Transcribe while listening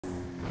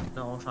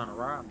No, I'm trying to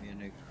rob me a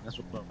nigga. That's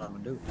what I'm gonna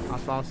do.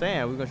 That's what I'm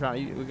saying. We're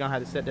gonna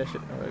have to set that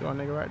shit. Go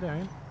nigga right there,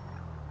 ain't it?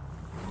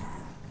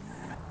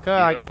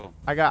 Cuz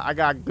I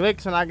got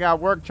glicks and I got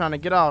work trying to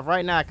get off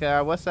right now,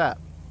 cuz. What's up?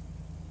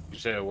 You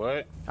said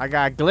what? I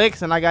got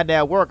glicks and I got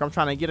that work. I'm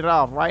trying to get it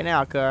off right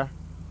now, cuz.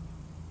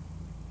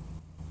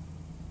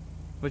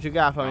 What you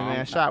got for me,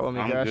 man? Shot with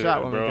me, girl.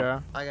 Shot with me,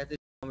 girl. I got this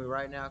on me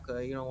right now,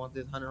 cuz you don't want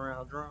this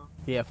 100-round drum?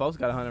 Yeah, folks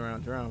got a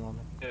 100-round drum on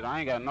me. Shit, I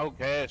ain't got no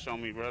cash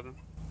on me, brother.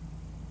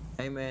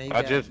 Hey, man,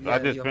 I just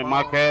spent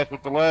my cash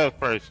with the last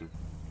person.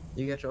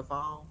 You got your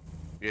phone?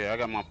 Yeah, I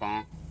got my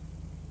phone.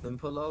 Let me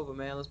pull over,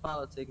 man. Let's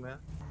politic, man.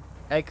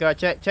 Hey, cuz,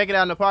 check it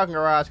out in the parking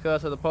garage,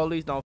 cuz, so the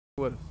police don't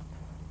with us.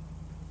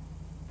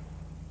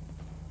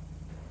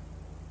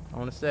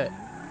 On the set.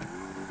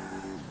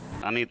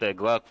 I need that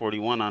Glock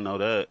 41, I know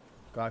that.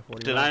 Glock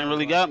 41. Shit, I ain't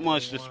really got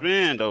much to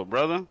spend, though,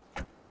 brother.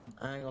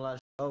 I ain't gonna lie,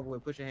 over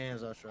with. Put your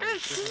hands up, Shorty.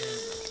 Put your hands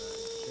up,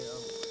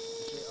 Shorty.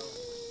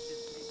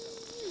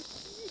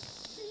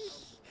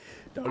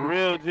 For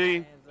real,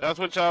 G. That's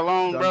what y'all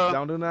on, bro.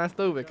 Don't do nothing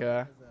stupid,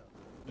 cuz.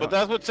 But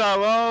that's what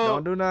y'all on.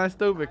 Don't do nothing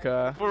stupid,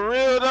 cuz. For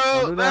real,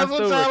 though. That's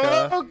what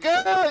y'all on,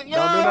 cuz. Don't do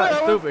nothing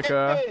stupid,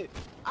 cuz.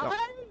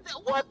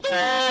 What the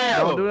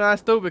hell? Don't do nothing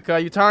stupid,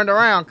 cuz. You turned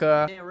around,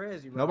 cuz.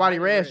 You, nobody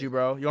raised you,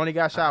 bro. You only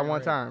got shot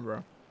one time,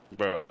 bro.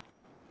 Bro.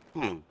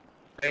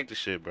 Take the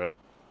shit, bro.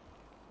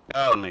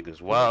 Y'all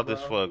niggas wild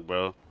as fuck,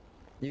 bro.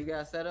 You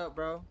got set up,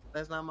 bro.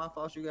 That's not my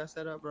fault you got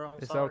set up, bro.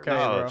 It's okay,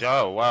 bro. No,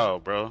 y'all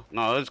wild, bro.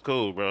 No, it's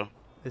cool, bro.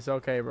 It's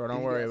okay, bro.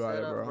 Don't worry about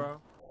it, bro.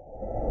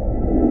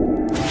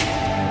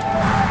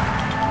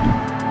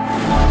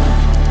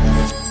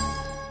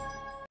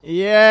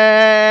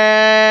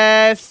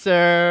 Yes,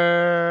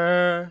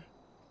 sir.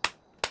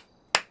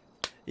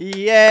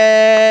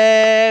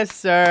 Yes,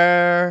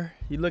 sir.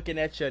 You looking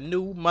at your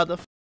new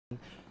motherfucking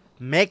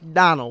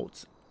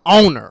McDonald's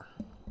owner.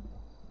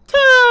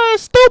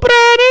 Stupid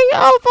ass nigga.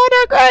 Oh, for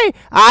that great.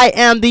 I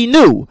am the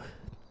new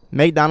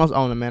McDonald's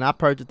owner, man. I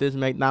purchased this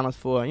McDonald's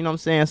for, you know what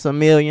I'm saying, some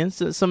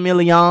millions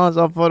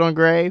off for them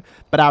grave.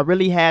 But I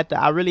really had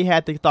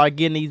to start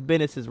getting these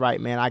businesses right,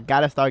 man. I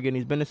gotta start getting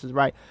these businesses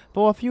right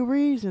for a few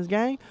reasons,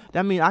 gang.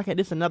 That means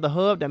this another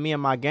hub that me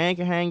and my gang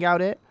can hang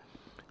out at.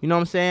 You know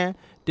what I'm saying?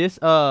 This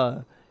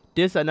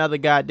another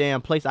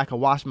goddamn place I can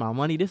wash my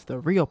money. This the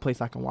real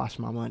place I can wash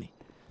my money.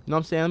 You know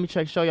what I'm saying? Let me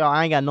show y'all.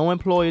 I ain't got no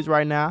employees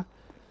right now.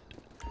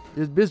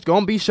 This bitch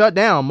gonna be shut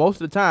down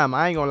most of the time.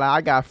 I ain't gonna lie.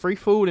 I got free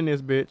food in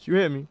this bitch. You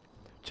hear me?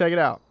 Check it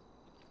out.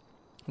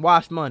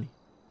 Wash money.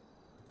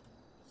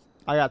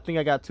 I think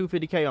I got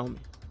 250K on me.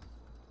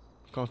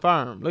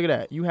 Confirmed. Look at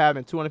that. You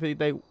having 250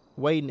 days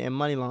waiting and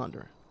money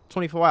laundering.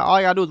 24 hours. All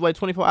I gotta do is wait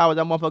 24 hours.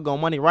 That motherfucker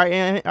gonna money right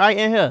in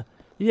here.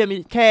 You hear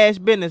me? Cash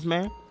business,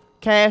 man.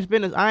 Cash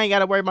business. I ain't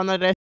gotta worry about none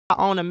of that shit. I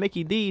own a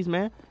Mickey D's,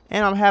 man.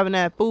 And I'm having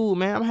that food,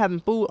 man. I'm having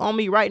food on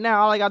me right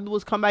now. All I gotta do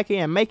is come back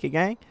here and make it,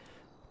 gang.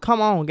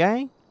 Come on,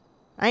 gang.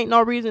 Ain't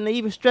no reason to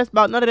even stress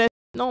about none of that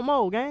no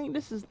more, gang.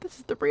 This is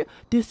the real.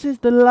 This is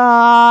the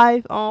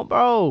life,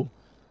 bro.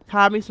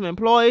 Hire me some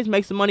employees,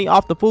 make some money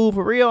off the food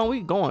for real, and we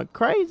going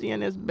crazy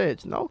in this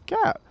bitch. No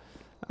cap.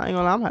 I ain't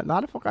gonna lie.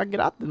 How the fuck I get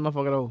out this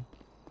motherfucker though?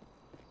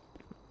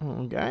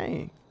 Oh,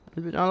 gang.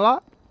 This bitch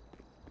unlocked?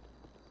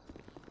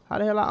 How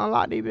the hell I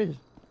unlock these bitches?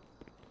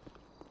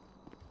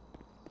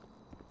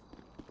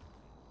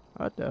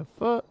 What the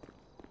fuck?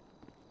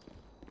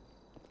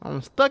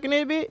 I'm stuck in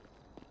this bitch.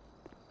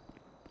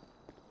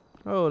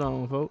 Hold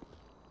on, folks.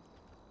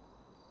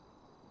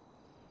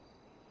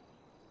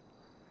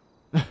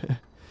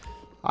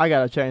 I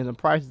gotta change some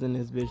prices in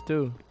this bitch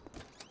too.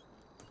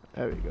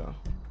 There we go.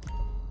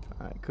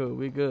 Alright, cool.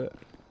 We good.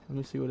 Let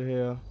me see what the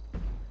hell.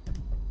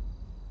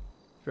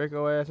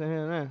 Draco ass in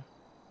here now.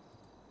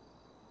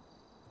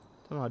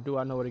 Somehow do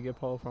I know where to get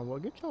pole from? Well,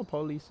 get your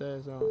police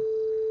ass on.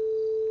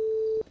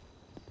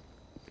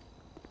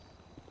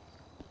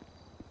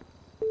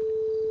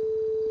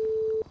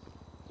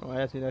 Don't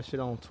ask me that shit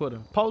on Twitter.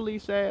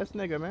 Police ass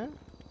nigga, man.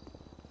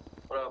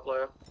 What up,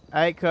 player?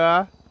 Hey,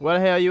 car. Where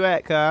the hell you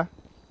at, car?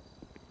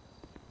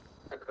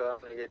 I'm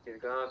finna get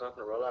these guns. I'm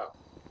finna roll out.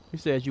 You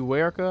said you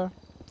where, car?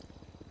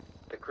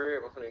 The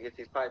crib. I'm finna get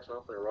these pipes. I'm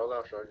finna roll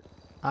out, shorty.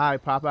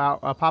 Alright, pop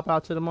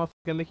out to the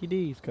motherfucking Mickey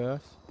D's, cuz.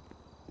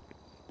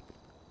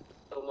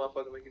 Oh,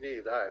 motherfucking Mickey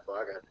D's. Alright, boy,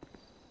 I got it.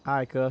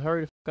 Alright, cuz.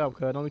 Hurry the fuck up,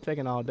 cuz. Don't be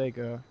taking all day,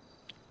 cuz.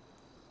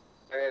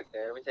 Alright,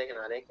 man. We taking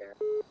all day, cuz.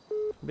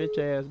 Bitch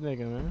ass nigga,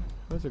 man.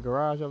 There's a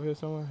garage over here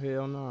somewhere?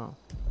 Hell no.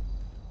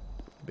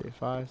 Big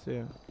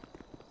 5-7.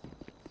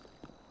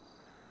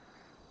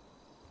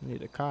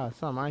 Need a car or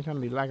something. I ain't trying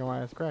to be lacking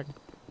while it's cracking.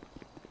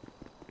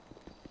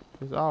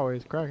 It's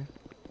always cracking.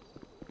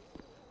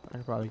 I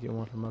can probably get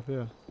one from up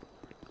here.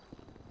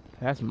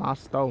 That's my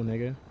stove,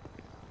 nigga.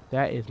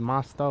 That is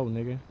my stove,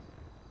 nigga.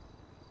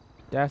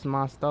 That's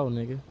my stove,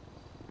 nigga.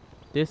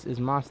 This is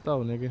my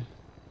stove, nigga.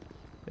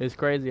 It's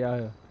crazy out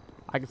here.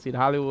 I can see the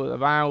Hollywood,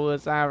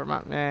 Vinewood sign for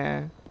my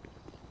man.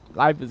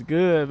 Life is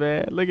good,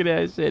 man. Look at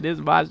that shit. This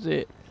is my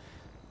shit.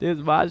 This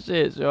is my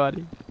shit,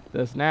 shorty.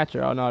 The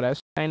snatcher. Oh no, that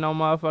shit ain't no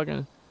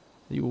motherfucking.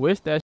 You wish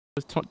that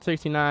was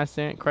 69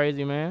 cents.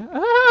 Crazy, man.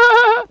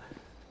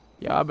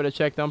 Y'all better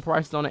check them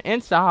prices on the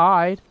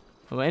inside.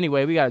 Well,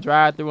 anyway, we got a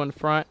drive-through in the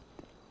front.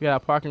 We got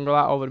a parking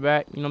lot over the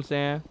back. You know what I'm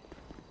saying?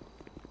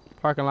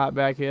 Parking lot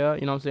back here.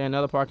 You know what I'm saying?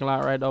 Another parking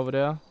lot right over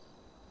there.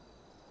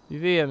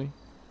 You feel me?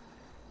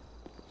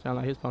 Sound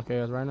like his punk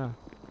ass right now.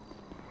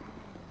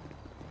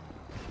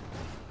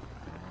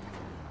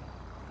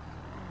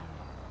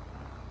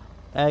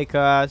 Hey,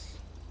 cuz.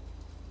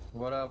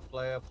 What up,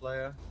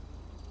 player?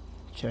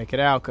 Check it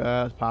out,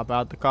 cuz. Pop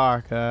out the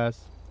car, cuz.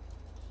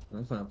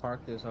 I'm finna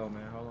park this hoe,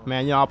 man. Hold on.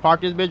 Man, y'all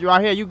park this bitch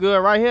right here. You good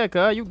right here,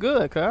 cuz. You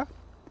good, cuz.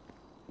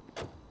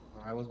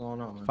 Alright, what's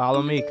going on, man?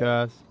 Follow me,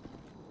 cuz.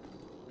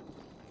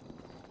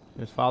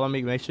 Just follow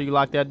me. Make sure you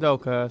lock that door,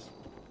 cuz.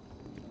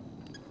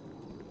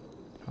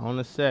 On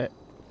the set.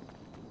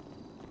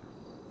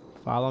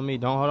 Follow me.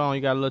 Don't hold on.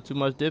 You got a little too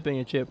much dip in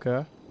your chip,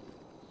 cuz.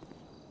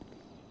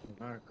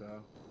 Alright, cuz.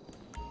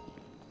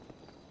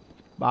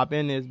 Bop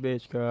in this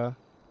bitch, cuz.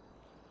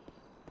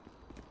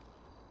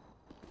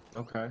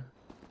 Okay.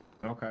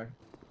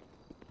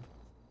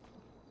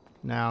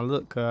 Now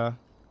look, cuz.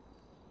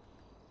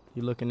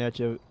 You looking at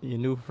your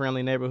new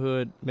friendly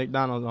neighborhood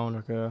McDonald's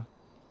owner, cuz.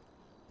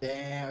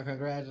 Damn,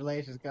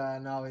 congratulations, cuz.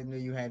 I always knew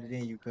you had it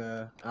in you,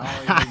 cuz. I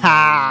always knew you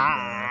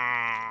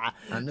had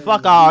it in you, cuz.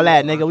 Fuck all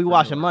that, nigga. We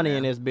washing money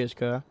in this bitch,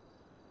 cuz.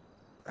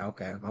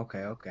 Okay.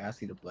 I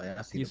see the play.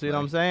 You see what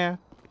I'm saying?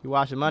 We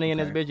washing money in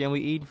this bitch, and we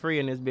eating free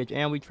in this bitch,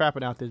 and we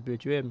trapping out this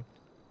bitch. You hear me?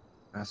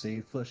 I see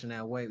you pushing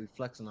that weight. We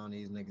flexing on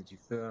these niggas. You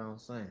feel what I'm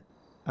saying?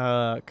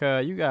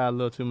 Cuz, you got a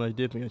little too much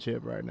dip in your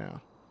chip right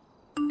now.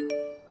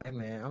 Hey,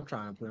 man, I'm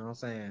trying to put, you know what I'm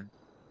saying,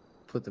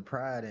 put the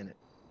pride in it.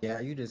 Yeah,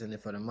 you just in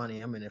it for the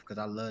money. I'm in it because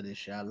I love this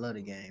shit. I love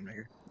the game,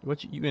 nigga.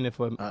 What you in it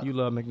for? You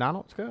love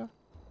McDonald's, cuz?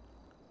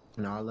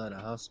 No, I love the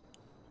hustle.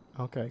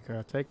 Okay,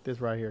 cuz. Take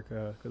this right here,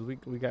 cuz.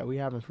 Because we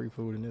having free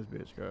food in this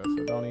bitch, cuz.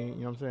 So don't even,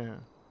 you know what I'm saying?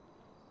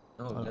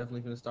 No,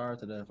 definitely finna starve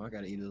to death. I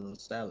gotta eat a little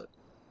salad.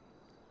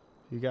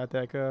 You got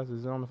that, cuz?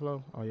 Is it on the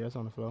floor? Oh, yeah, it's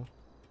on the floor.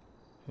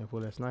 Yeah,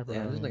 pull that sniper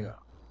Damn, out. this nigga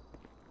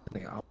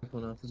always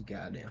pulling off this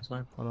goddamn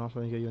sniper. Hold on, I'm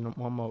finna give you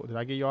one more. Did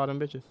I give you all them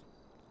bitches?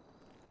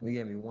 You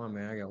gave me one,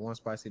 man. I got one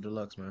spicy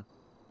deluxe, man.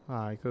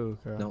 Alright, cool,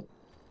 cuz.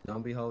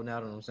 Don't be holding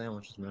out on them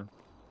sandwiches, man.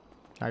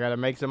 I gotta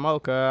make some more,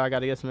 cuz. I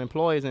gotta get some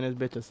employees in this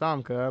bitch or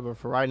something, cuz. But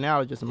for right now,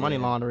 it's just a money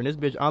laundering. This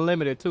bitch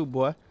unlimited too,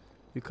 boy.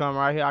 You come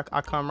right here,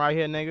 I come right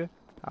here, nigga.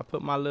 I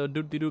put my little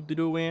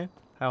doop-de-doop-de-doo in.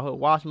 I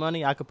wash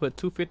money. I could put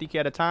 $250K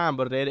at a time,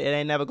 but it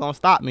ain't never gonna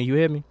stop me. You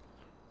hear me?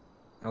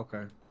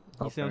 Okay.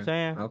 You see what I'm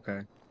saying?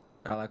 Okay.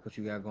 I like what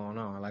you got going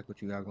on. I'm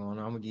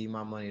gonna give you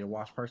my money to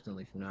wash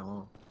personally from now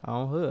on.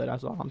 On hood,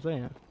 that's all I'm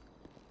saying.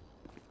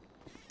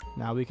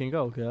 Now we can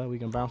go, cuz. We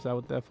can bounce out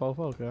with that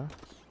 4-4, cuz.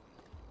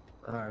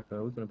 Alright,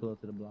 cuz. We're gonna pull up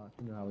to the block.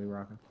 You know how we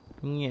rocking.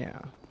 Yeah.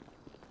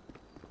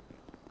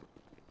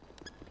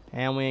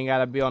 And we ain't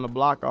gotta be on the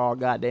block all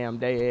goddamn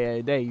day,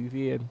 every day. You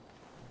feel me?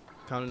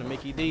 Come to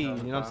Mickey D's,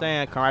 you know what I'm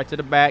saying? Come right to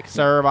the back,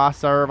 serve our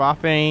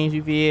fiends,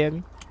 you feel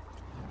me?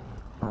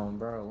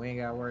 Bro, we ain't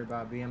gotta worry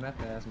about BMF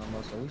ass no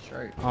more, so we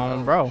straight.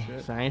 Bro,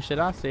 same shit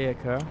I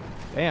said, cuz.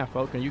 Damn,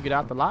 folks, can you get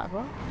out the lot, bro?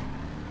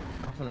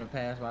 I'm finna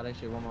pass by that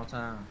shit one more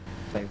time.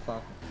 Say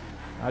fuck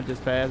 'em. I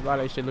just passed by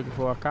that shit looking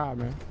for a car,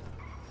 man.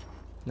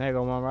 There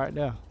go one right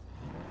there.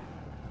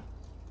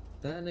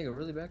 That nigga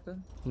really back there?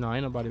 No,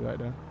 ain't nobody back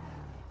there.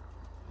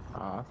 Oh,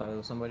 I thought there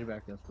was somebody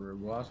back there for real.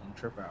 Well, I was gonna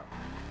trip out.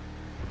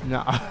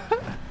 Nah.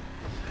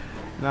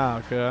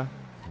 Nah, cuz.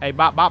 Hey,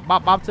 bop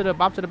to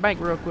the bank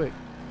real quick.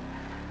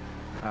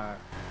 Alright.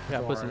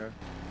 Yeah, put some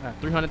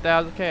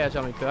 300,000 cash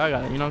on me, cuz. I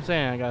got, you know what I'm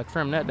saying? I gotta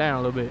trim that down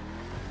a little bit.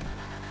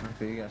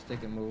 Okay, you gotta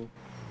stick and move.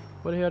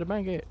 Where the hell the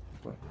bank at?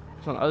 What?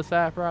 It's on the other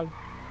side, probably.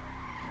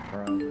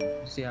 Probably.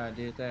 See how I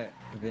did that?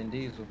 Vin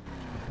Diesel.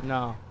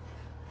 No.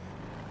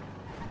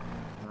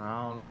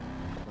 I don't know.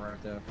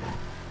 Right there.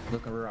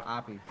 Looking real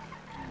oppy.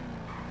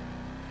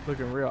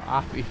 Looking real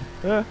oppy.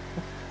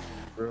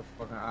 Real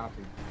fucking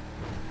oppy.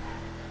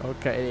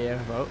 Okay,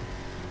 yeah, vote.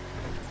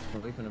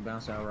 Well, we finna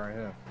bounce out right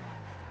here.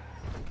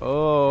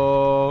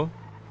 Oh.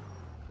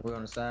 We're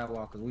on the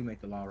sidewalk because we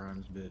make the law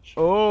around this bitch.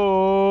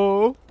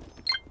 Oh.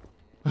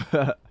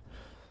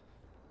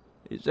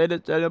 He said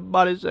it's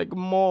everybody say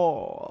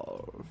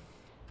more.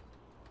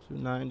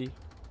 290.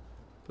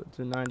 Put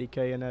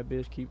 290K in that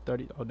bitch. Keep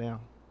 30. Oh, damn.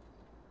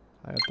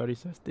 I got 30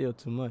 cents. Still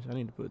too much. I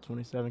need to put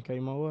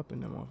 27K more up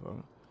in that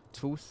motherfucker.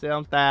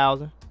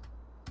 27,000.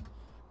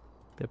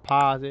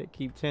 Deposit.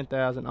 Keep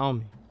 10,000 on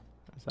me.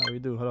 That's how we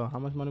do. Hold on. How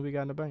much money we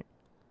got in the bank?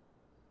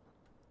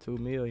 2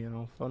 million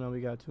on phone.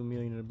 We got 2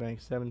 million in the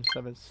bank.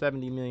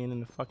 70 million in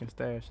the fucking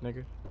stash,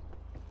 nigga.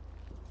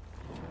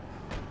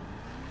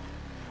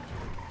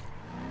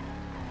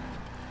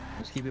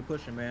 Just keep it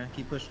pushing, man.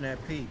 Keep pushing that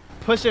P.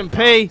 Pushing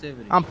P.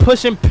 I'm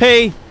pushing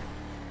P.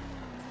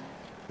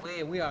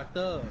 We are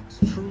thugs.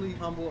 Truly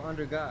humble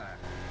under God.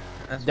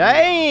 That's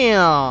damn.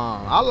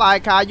 I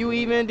like how you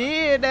even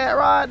did that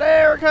right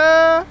there,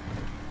 cuz.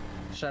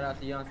 Shout out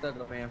to Young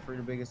Thugger, man. Free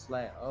the biggest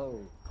slap.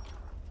 Oh.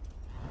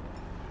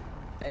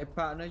 Hey,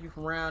 partner, you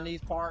from around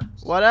these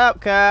parts? What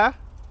up, cuz?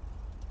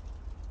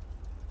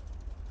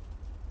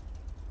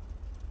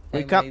 We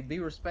Hey come. man, be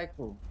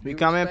respectful. We Be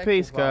come in respectful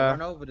peace, before I cuz.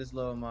 run over this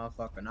little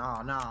motherfucker.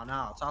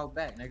 No. Talk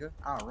back, nigga.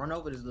 I'll run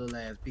over this little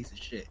ass piece of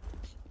shit.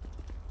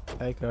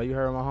 Hey, cuz, you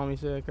heard what my homie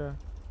said, cuz?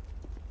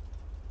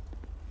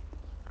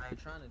 I ain't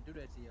trying to do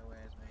that to your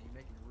ass, man. You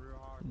making it real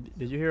hard to be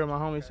Did you civil hear to what me,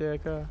 my homie okay?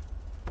 said, cuz? You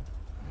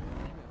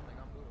must think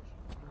I'm bullshit.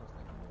 You must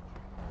think I'm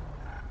bullshit.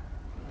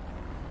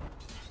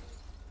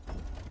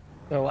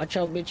 Bro, watch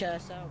your bitch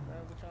ass out, bro.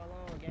 What y'all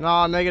on, gang?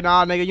 Nah,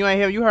 nigga, you ain't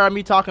hear. You heard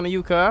me talking to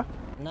you, cuz.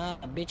 Nah,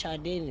 bitch, I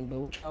didn't, but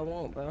what y'all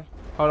want, bro?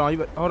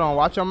 Hold on,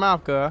 watch your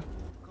mouth, cuz.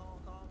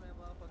 Calm that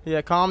motherfucker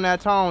Yeah, down, calm man.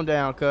 that tone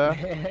down, cuz.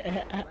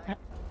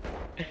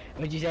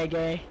 What'd you say,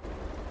 gang?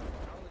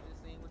 I was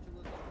just seeing what you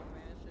was on,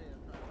 man. Shit,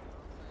 I'm trying to, you know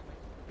what I'm saying, make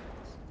some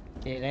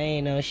friends. Shit, I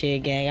ain't no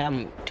shit, gang.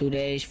 I'm 2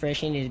 days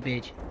fresh in this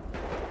bitch.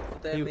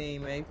 What that You,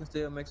 mean, man? You can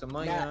still make some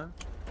money, Nah,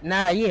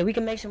 huh? yeah, we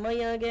can make some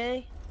money on,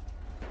 gang.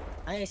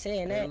 I ain't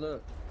saying Hey, that.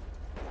 look.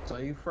 So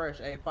you fresh.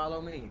 Hey,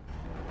 follow me.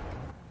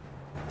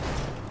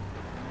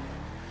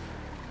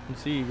 you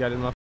see, you got his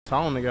motherfucking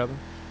tone together.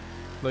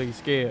 Look, he's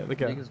scared.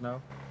 Look at him. Niggas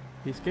know.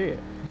 He's scared.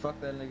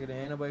 Fuck that nigga. There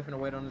ain't nobody finna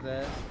wait on his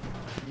ass.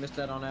 You missed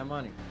that on that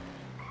money.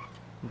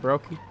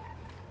 Brokey.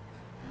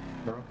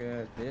 Broke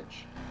ass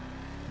bitch.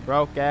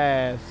 Broke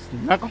ass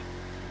knuckle.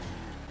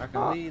 I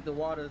can lead the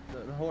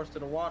horse to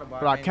the water,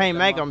 But I can't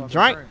make him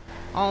drink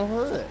on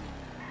hood.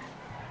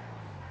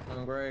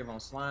 On grave, on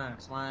slime.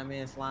 Slime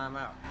in, slime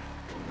out.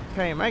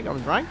 Can't make him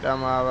drink that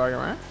motherfucker,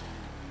 man.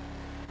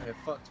 Hey,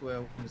 fuck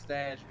 12 with the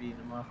stash feed in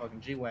the motherfucking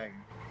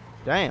G-Wagon.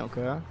 Damn,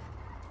 cuz.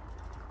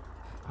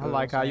 I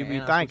like how you be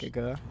And thinking,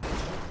 cuz.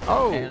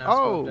 and I swapped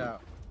Oh.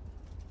 out.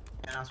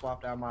 And I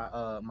swapped out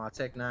my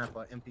Tech 9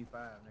 for MP5,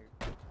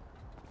 nigga.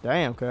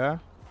 Damn, cuz.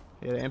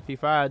 Yeah, the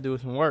MP5 do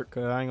some work,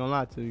 cuz. I ain't gonna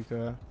lie to you,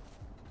 cuz.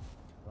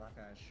 So I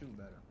gotta shoot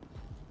better.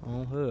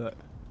 On hood.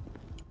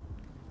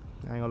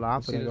 I ain't gonna lie, I'm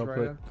You see finna this right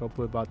here? go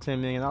put about $10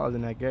 million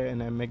in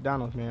that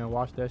McDonald's, man.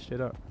 Wash that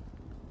shit up.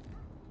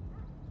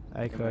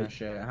 Hey, Hey, man, cuz.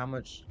 shit. How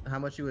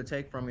much you would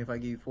take from me if I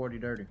give you 40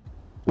 dirty?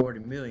 40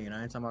 million.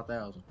 I ain't talking about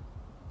 1,000.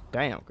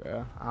 Damn,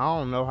 cuz. I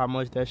don't know how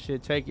much that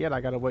shit take yet.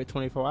 I gotta wait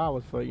 24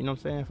 hours for, you know what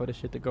I'm saying, for the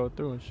shit to go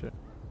through and shit.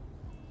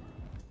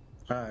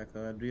 Alright,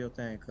 cuz. Do your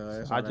thing, cuz. So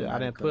That's all that I matter,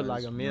 didn't put cuz.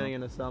 like a You know?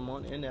 million or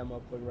something in that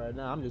motherfucker right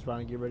now. I'm just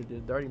trying to get rid of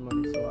this dirty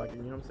money so I can,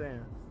 you know what I'm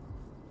saying?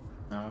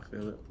 No, I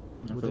feel it.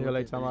 I What feel the hell what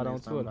they these talking about on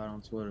niggas talking Twitter? about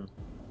on Twitter.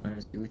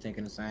 We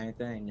thinking the same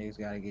thing. Niggas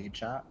gotta get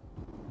chopped.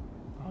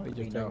 Oh,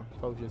 We know.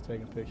 folks just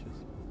taking pictures.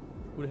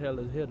 Who the hell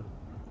is Hitter?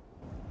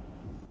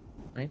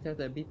 Ain't that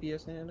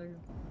BPSN nigga?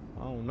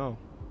 I don't know.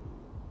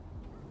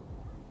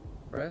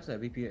 Bro, that's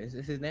that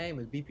BPS. His name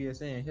is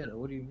BPSN Hitter.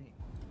 What do you mean?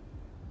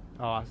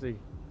 Oh, I see.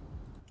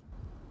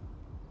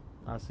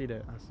 I see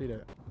that.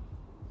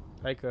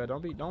 Hey, cuz,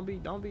 don't be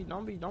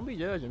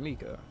judging me,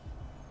 cuz.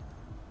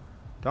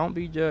 Don't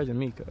be judging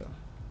me, cuz.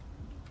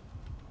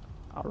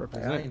 I Hey, I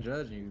represent. ain't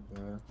judging you,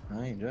 bro.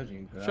 I ain't judging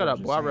you, bro. Shut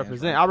up, boy. I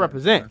represent. Right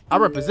there, I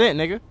represent,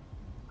 nigga.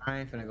 I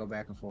ain't finna go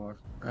back and forth.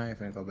 I'm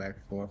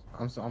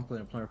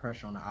putting plenty of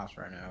pressure on the ops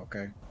right now,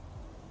 okay?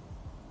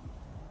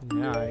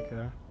 Yeah, alright,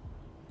 cuz.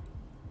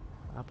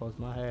 I post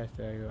my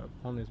hashtag up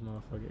on this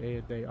motherfucker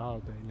every day, all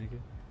day, nigga.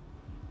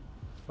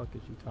 Fuck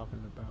is you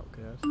talking about,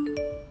 cuz?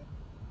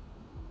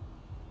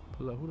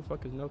 Pull up. Who the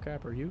fuck is No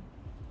Capper? You?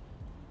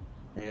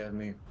 Yeah,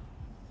 me.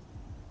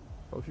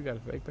 Folks, you got a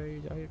fake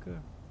page out here, cuz?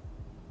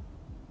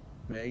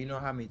 Man, you know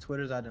how many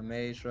Twitters I done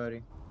made,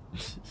 shorty?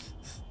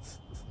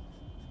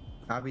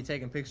 I'll be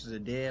taking pictures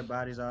of dead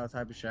bodies, all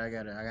type of shit. I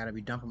gotta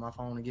be dumping my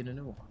phone and getting a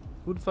new one.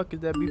 Who the fuck is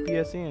that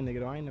BPSN nigga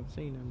though? I ain't never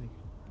seen that nigga.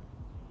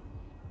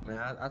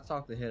 Man, I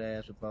talked to his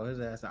ass before. His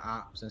ass a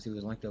op since he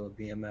was linked up with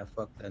BMF.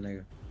 Fuck that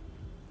nigga.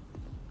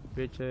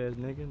 Bitch ass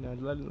nigga. Now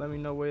let me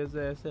know where his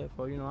ass at,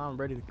 for you know I'm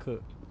ready to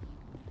cook.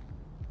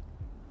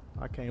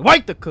 I can't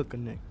wait to cook a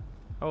nigga.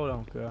 Hold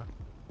on, cuz.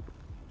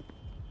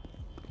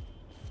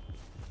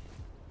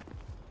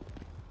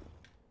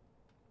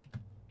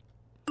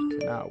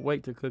 Cannot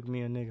wait to cook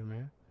me a nigga,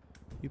 man.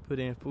 You put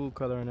in food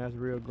color and that's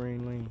real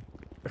green lean.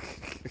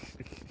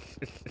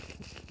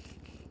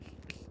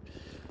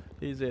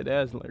 He said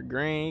that's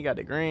green. He got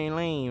the green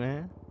lean,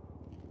 man.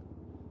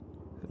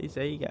 He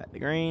said he got the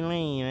green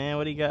lean, man.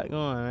 What he got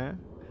going, man?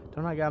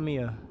 Don't I got me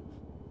a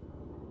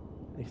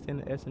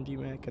extended SMG,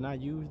 man? Can I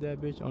use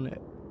that bitch on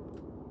that?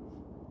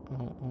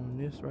 On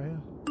this right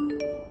here?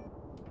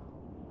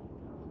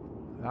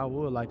 I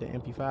would like the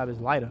MP5 is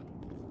lighter.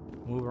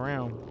 Move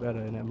around better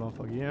in that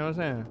motherfucker. You know what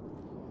I'm saying?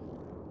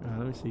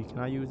 Let me see. Can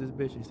I use this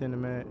bitch? Extended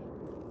mag.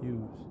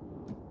 Use.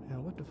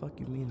 Man, what the fuck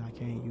you mean I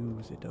can't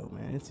use it though,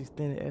 man? It's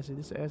extended SMG.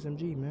 This is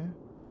SMG, man.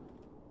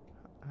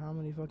 How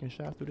many fucking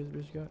shots do this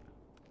bitch got?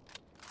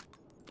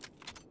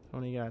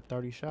 Only got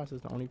 30 shots.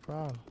 That's the only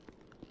problem.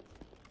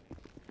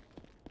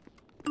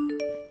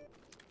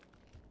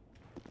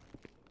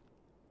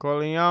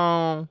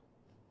 Corleone.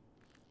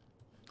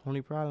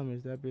 Only problem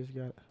is that bitch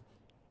got.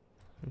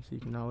 Let me see.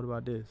 Now what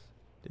about this?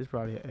 This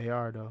probably an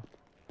AR though.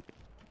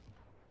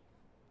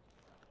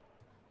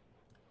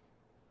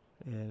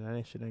 Yeah,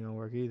 that shit ain't gonna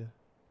work either.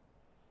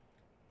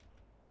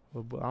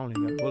 Well, I don't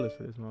even got bullets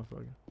for this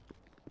motherfucker.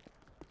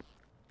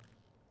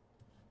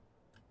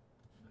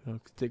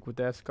 Don't stick with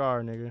that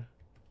scar, nigga.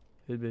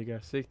 His bitch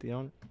got 60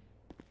 on it.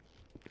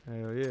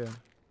 Hell yeah.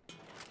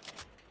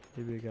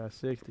 His bitch got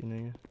 60,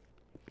 nigga.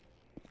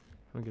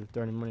 I'm gonna get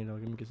 30 money though.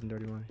 Let me get some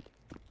dirty money.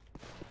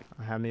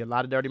 I have me a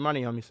lot of dirty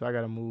money on me, so I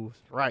gotta move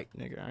right,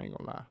 nigga. I ain't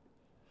gonna lie.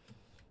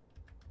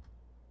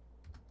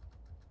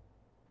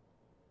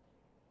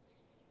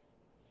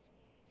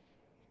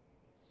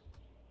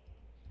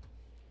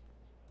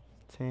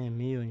 $10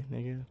 million,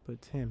 nigga.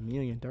 Put 10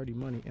 million dirty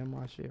money in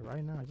my shit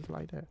right now, just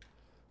like that.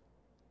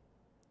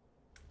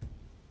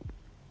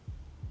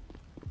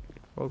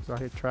 Folks out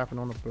here trapping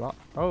on the block.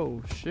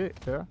 Oh shit,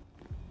 yeah.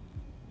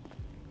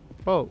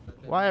 Oh,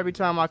 why every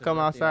time I come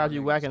outside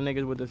you whacking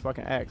niggas with this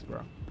fucking axe,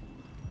 bro?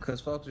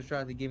 Cause folks was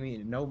trying to give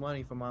me no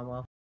money for my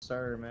motherfucking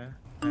serve, man.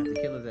 I had to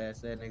kill his ass.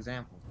 Set an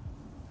example.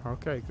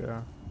 Okay,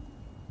 girl.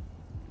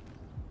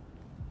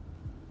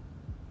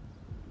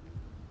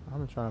 I've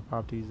been trying to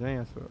pop these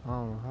Zans for I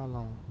don't know how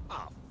long.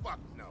 Oh, fuck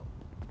no.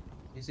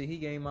 You see, he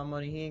gave me my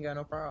money. He ain't got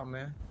no problem,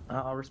 man.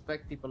 I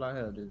respect people out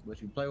here, dude.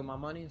 But you play with my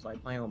money, it's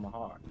like playing with my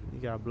heart. You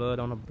got blood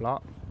on the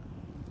block.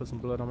 Put some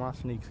blood on my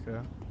sneaks,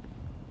 girl.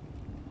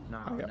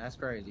 Nah, Okay. that's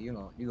crazy. You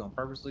gonna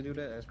purposely do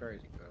that? That's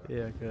crazy, cuz.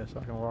 Yeah, cause so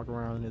I can walk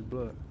around in his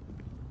blood.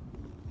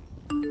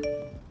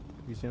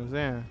 You see what I'm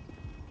saying?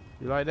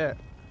 You like that?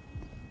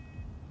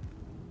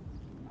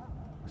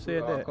 Who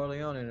said that?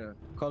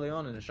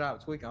 Corleone in the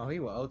shop tweaking. Oh, he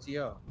was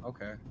OTO.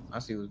 Okay, I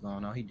see what's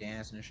going on. He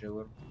dancing and shit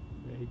with him.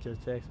 Yeah, he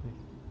just texted me.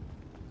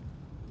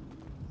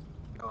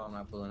 Oh, I'm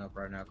not pulling up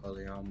right now,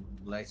 Corleone.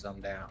 Lay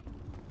something down.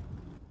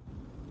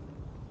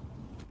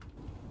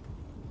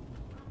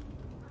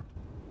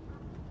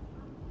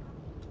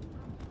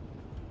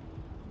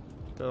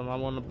 Tell him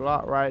I'm on the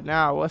block right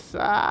now. What's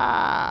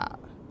up?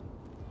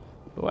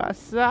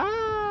 What's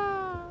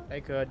up?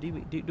 Hey, cuz,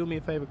 do me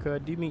a favor,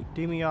 cuz. D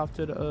me off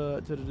to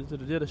the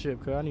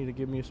dealership, cuz. I need to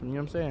give me some. You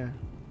know what I'm saying?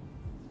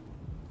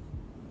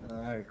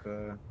 Alright,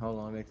 cuz. Hold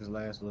on, make this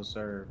last little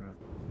serve, man.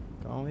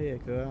 Go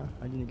ahead, cuz.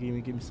 I need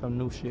to give me some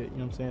new shit. You know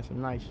what I'm saying?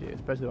 Some nice shit,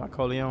 especially like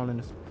Corleone in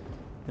the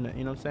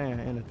you know what I'm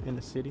saying? In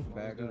the city.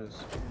 Back to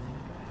this.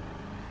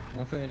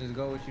 I'm finna just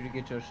go with you to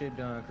get your shit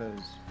done,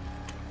 cause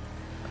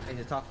I need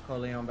to talk to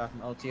Corleone about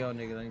some OTO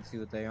niggas. I need to see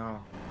what they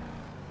on.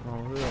 Oh,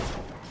 really?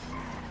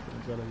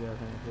 Pull up.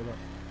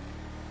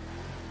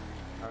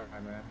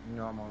 Alright, man. You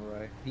know I'm on the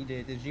way. He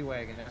did this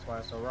G-Wagon, that's why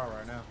it's so raw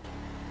right now.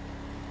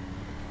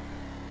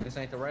 This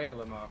ain't the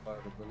regular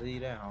motherfucker,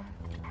 believe that, homie.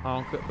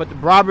 But the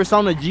Robert's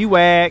on the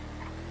G-Wag.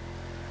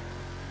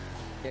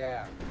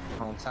 Yeah.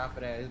 On top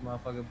of that, his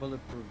motherfucker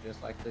bulletproof,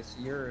 just like this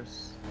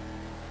yours.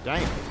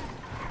 Damn.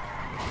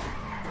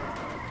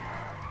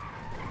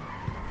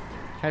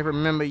 Can't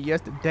remember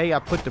yesterday I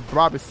put the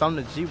Robert's on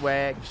the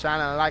G-Wag,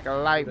 shining like a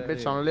light,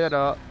 bitch, on lit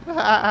up.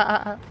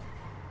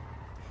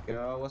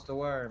 Yo, what's the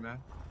word, man?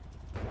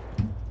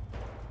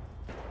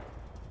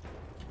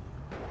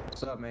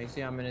 What's up, man? You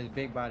see I'm in this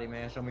big body,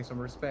 man. Show me some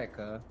respect,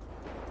 cuz.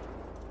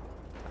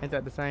 Ain't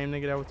that the same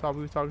nigga that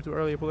we was talking to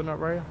earlier pulling up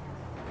right here?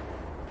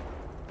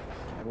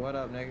 Hey, what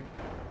up, nigga?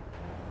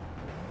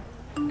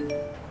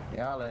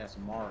 Y'all had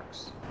some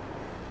marks.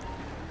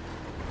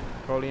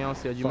 Corleone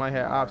said you might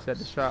have ops at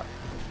the shop.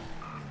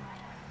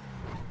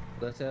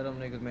 Let's tell them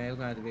niggas, man, it's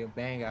gonna have to be a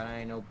bang out. I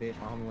ain't no bitch.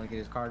 My homie wanna get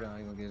his car done.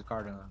 He gonna get his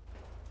car done.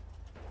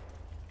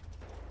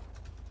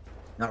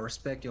 Now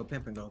respect your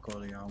pimping though,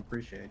 Corleone.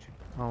 Appreciate you.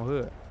 On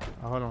hood.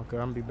 Oh, hold on, cuz.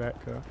 I'm gonna be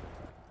back, cuz.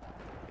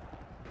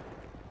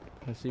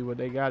 Let's see what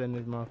they got in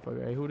this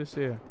motherfucker. Hey, who this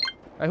is?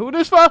 Hey, who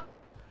this for?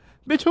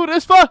 Bitch, who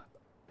this for?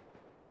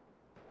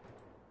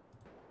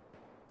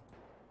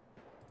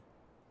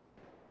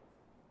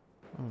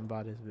 I'm gonna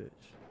buy this bitch.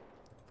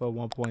 For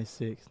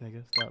 1.6,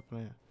 nigga. Stop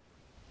playing.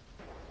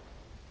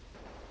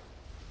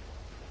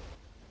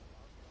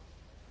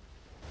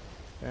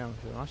 Damn,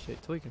 shit. My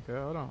shit tweaking, cuz.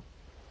 Hold on.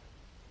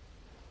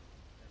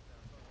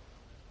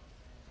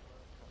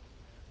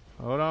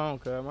 Hold on,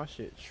 cuz. My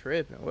shit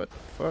tripping. What the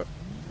fuck?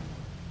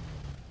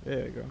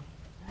 There you go.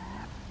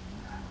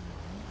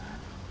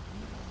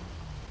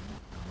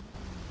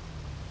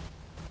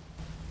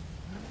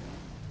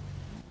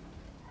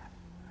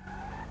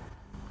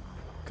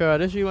 Cuz,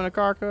 this you in the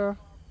car, cuz?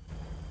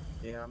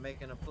 Yeah, I'm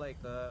making a play,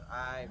 cuz.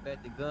 I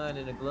bet the gun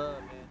in the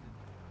glove, man.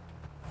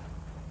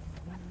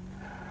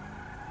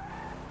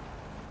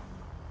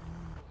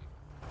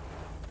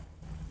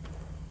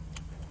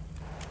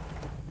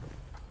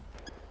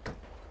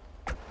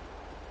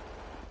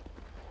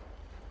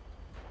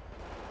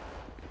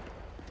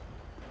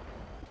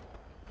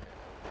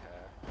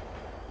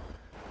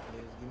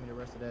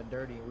 That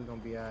dirty and we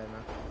gonna be alright,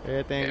 man.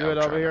 Everything Yeah, good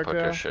I'm over trying here, to put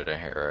this cuz? shit in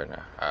here right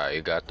now.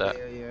 You got that?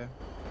 Yeah.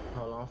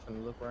 Hold on, I'm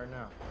finna look right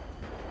now.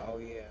 Oh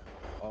yeah.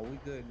 Oh, we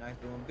good. Nice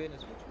doing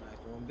business with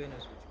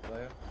you,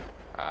 player.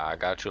 I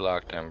got you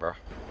locked in, bro.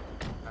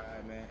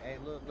 Alright, man. Hey,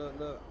 look. I'm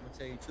gonna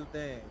tell you two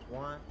things.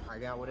 One, I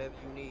got whatever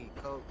you need.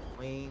 Coke,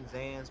 lean,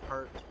 Zans,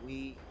 perks,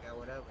 weed, got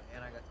whatever.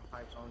 And I got some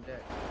pipes on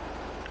deck.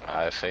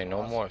 I say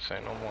no more,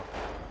 say no more.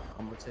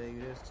 I'm gonna tell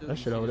you this too. That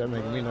shit over there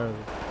making me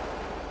nervous.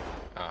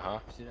 Uh-huh.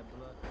 See that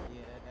blood?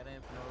 Yeah, that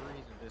ain't for no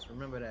reason. Just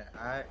remember that,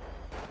 alright?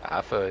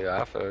 I feel you.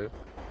 I feel you.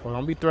 Well,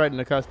 don't be threatening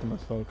the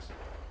customers, folks.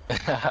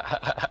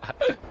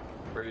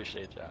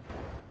 Appreciate y'all.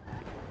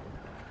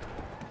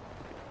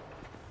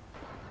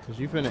 Is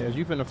you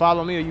finna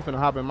follow me or you finna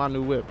hop in my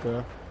new whip,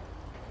 cuz?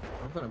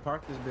 I'm finna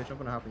park this bitch. I'm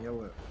finna hop in your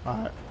whip.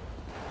 Alright.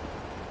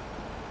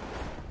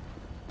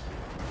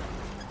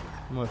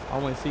 I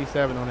went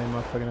C7 on that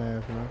motherfucking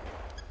ass, man.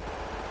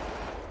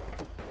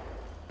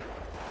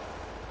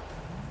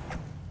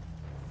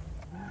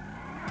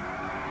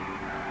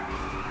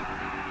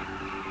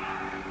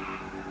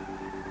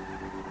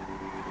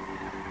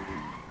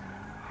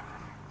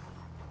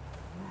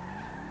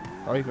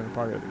 Oh, he finna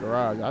park at the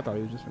garage. I thought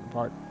he was just finna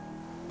park.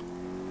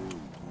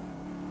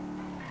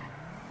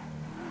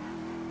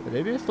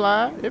 They be a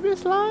slide. They be a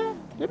slide.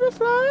 They be a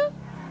slide.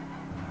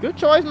 Good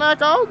choice,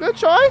 Mako. Good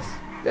choice.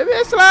 They be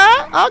a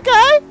slide.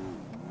 Okay.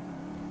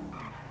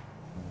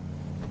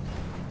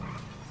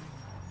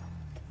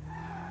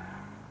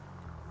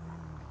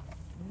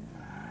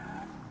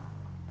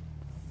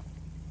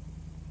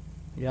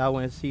 Yeah, I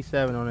went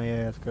C7 on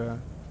their ass, cuz.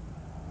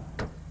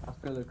 I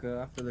feel it, cuz.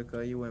 I feel it,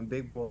 cuz. You went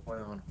big boy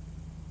on him.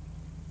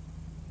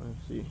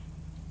 Let's see.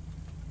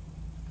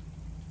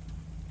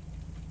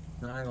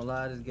 I ain't gonna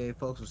lie, I just gave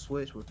folks a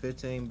switch with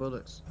 15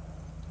 bullets.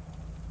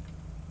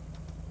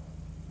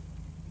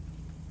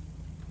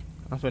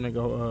 I'm finna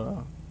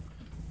go,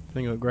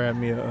 grab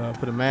me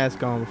put a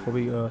mask on before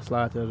we,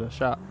 slide to the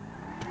shop.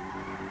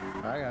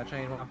 I gotta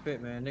change my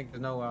fit, man. Niggas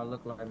know what I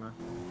look like, man.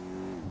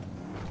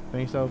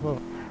 Think so,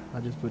 folks? I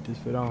just put this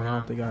fit on. I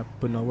don't think I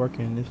put no work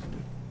in this.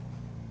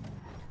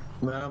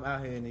 Man, I'm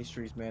out here in these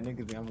streets, man.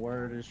 Niggas be, I'm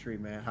word of the street,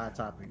 man. Hot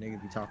topic.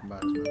 Niggas be talking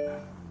about us,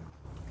 man.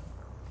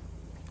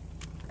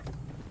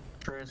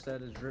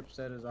 Trendsetters, drip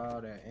setters,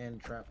 all that,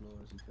 and trap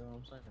lords. You feel what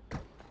I'm saying?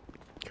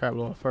 Trap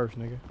lord first,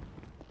 nigga.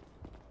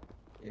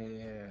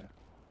 Yeah.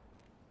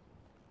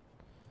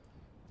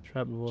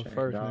 Trap lord Change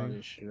first, all nigga.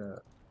 this shit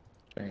up.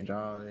 Change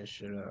all this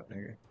shit up,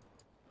 nigga.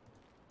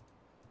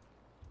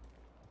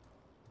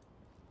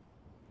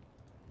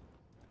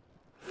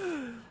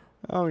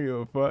 I don't give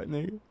a fuck,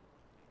 nigga.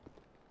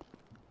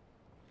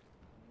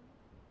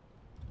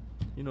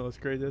 You know what's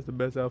crazy? That's the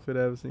best outfit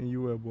I ever seen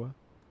you wear, boy.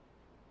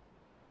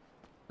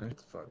 What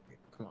the fuck?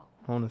 Come on.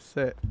 On the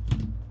set.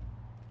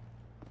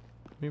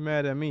 Be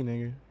mad at me,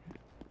 nigga.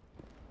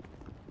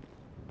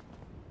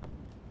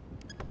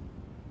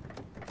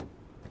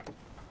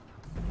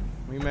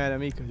 Be mad at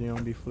me because you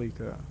don't be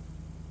fleek up.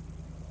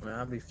 Man,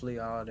 I be flea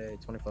all day,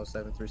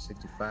 24/7,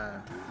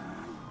 365.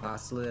 I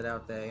slid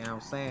out there, you know what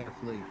I'm saying?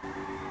 Flea.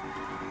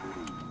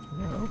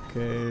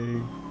 Okay.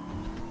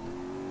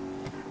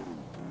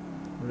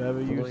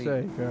 Whatever you Flea.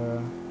 say,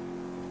 cuz.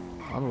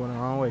 I'm going the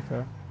wrong way,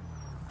 cuz.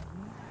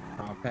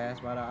 I'll pass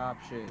by the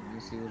op shit and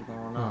you see what's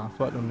going Nah, on.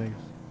 fuck them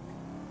niggas.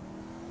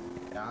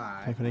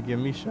 Alright. Ain't finna give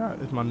me shot.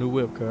 It's my new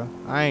whip, cuz.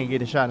 I ain't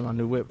getting shot in my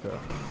new whip, cuz.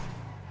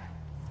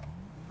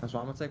 That's why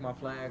I'm gonna take my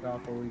flag off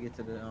before we get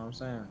to the, you know what I'm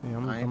saying?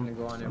 Yeah, I ain't gonna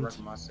go on there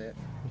wrecking my set.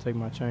 I'm take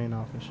my chain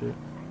off and shit.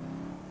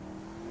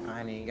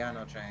 I ain't even got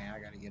no chain. I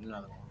gotta get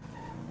another one.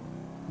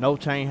 No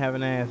chain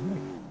having ass,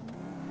 nigga.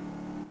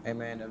 Hey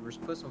man,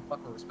 put some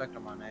fucking respect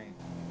on my name.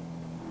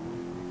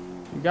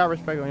 You got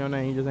respect on your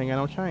name, you just ain't got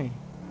no chain.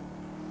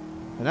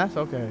 And that's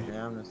okay.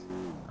 Yeah, I'm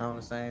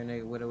the same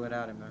nigga with it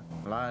without it, man.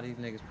 A lot of these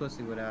niggas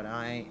pussy without it.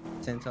 I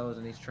ain't 10 toes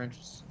in these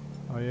trenches.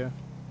 Oh, yeah?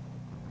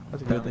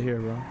 That's good to hear,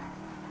 bro.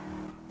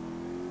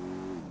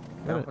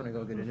 I'm gonna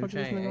go get a new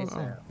chain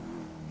ASAP.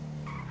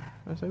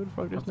 I say, who the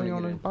fuck this nigga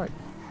on this bike?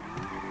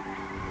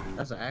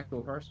 That's an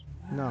actual person.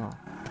 No.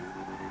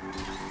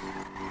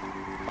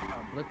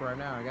 I'll blick right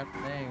now. I got the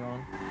thing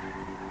on.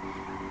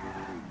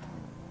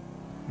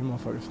 You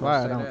motherfucker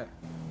slide, don't that.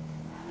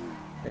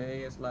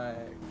 Yeah,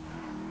 slide.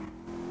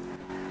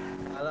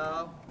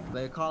 Hello?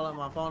 They calling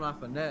my phone off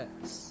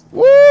finesse.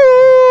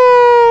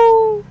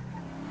 Woo!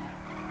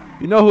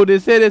 You know who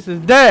this is? This is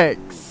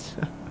Dex.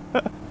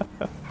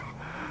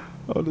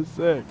 Hold a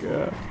sec,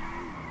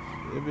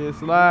 It be a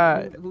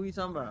slide. Who you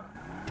talking about?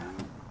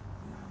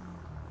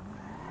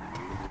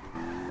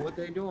 What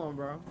they doing,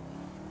 bro?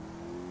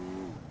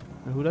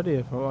 And who that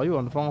is? Oh, you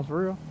on the phone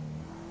for real?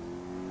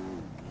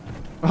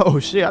 Oh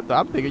shit!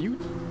 I'm thinking you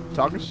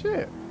talking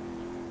shit.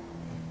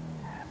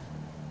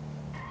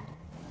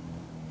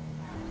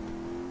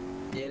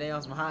 Yeah, they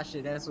on some hot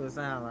shit. That's what it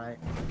sound like.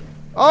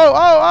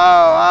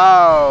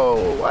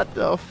 Oh! What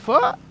the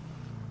fuck?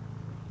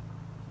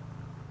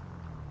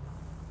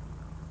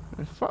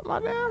 Fuck my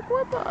damn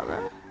whip up,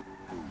 man.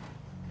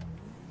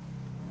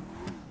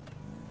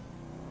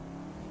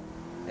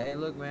 Hey,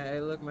 look,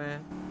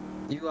 man.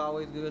 You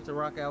always good to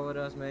rock out with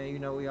us, man. You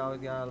know we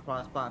always got a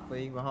spot for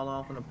you. But hold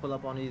on, I'm finna pull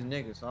up on these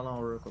niggas. Hold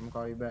on real quick. I'm gonna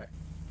call you back.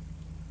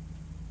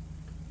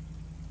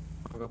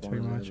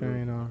 Take my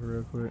chain off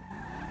real quick.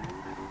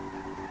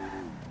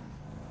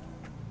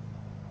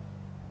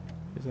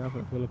 I'm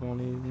finna pull up on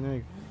these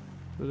niggas.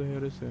 What the hell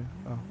this is?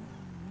 Oh.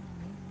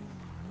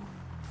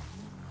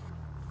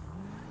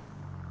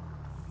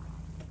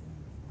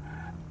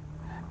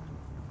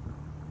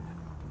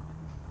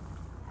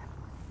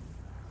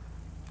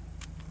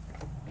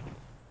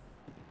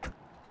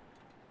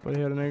 Where the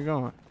hell the nigga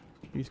going?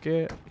 You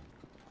scared?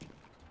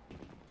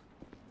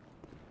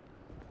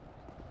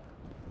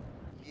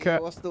 Yeah,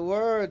 Cut. what's the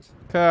word?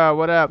 Cuz,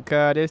 what up,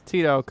 cuz? This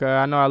Tito, cuz.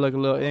 I know I look a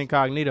little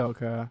incognito,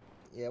 cuz.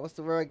 Yeah, what's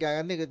the word, gang?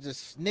 A nigga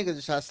just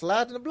shot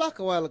slide in the block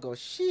a while ago.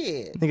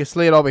 Shit. Nigga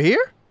slid over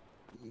here?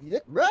 Yeah,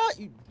 bro,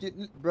 you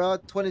didn't, bro.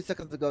 20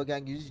 seconds ago,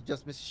 gang, you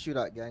just missed a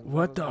shootout, gang.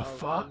 What the All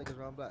fuck? niggas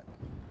run black.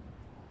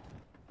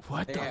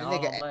 What They the? had And all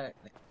nigga, on black.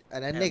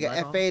 and that Had nigga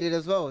black on? F8'd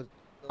as well.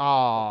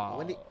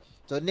 Oh.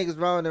 So niggas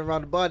running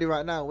around the body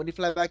right now. When he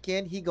fly back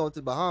in, he going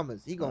to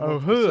Bahamas. He going Oh, home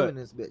to hood. soon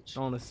this bitch.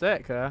 On the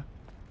set, cuz.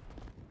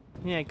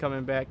 He ain't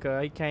coming back,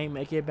 cuz. He can't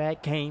make it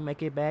back. Can't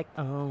make it back.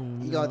 Oh,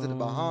 He going to the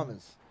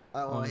Bahamas.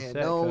 I don't On want the to hear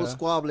set, no cuz.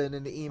 squabbling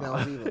in the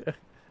emails either.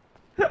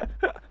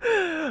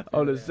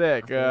 On the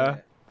set, I feel cuz.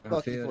 that. I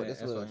Fuck you feel for that. this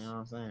That's with what us. you know what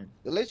I'm saying.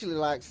 There's literally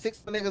like 6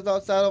 niggas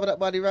outside over that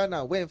body right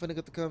now, waiting for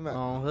niggas to come out.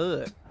 On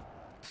hood.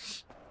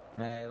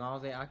 Hey, as long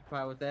as they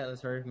occupy with that,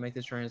 let's hurry up and make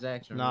this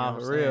transaction. Nah, you know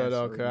for what I'm real saying?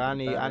 though, So we cuz. can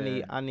get up outta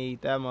there. I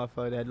need that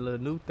motherfucker, that little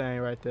new thing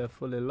right there,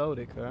 fully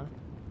loaded, cuz.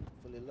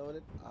 Fully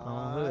loaded. On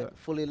Alright, hood.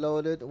 fully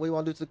loaded. What do you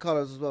want to do to the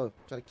colors as well?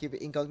 Try to keep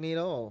it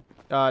incognito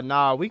or?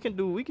 Nah, we can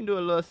do a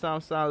little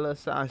something, a little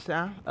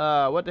something.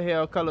 What the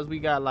hell colors we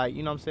got? Like,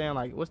 you know what I'm saying?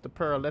 Like, what's the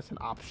pearlescent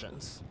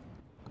options?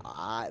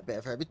 Alright,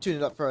 bet. If we tune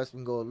it up first, we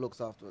can go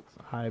looks afterwards.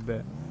 I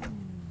bet.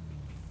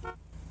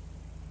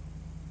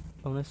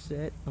 On the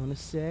set,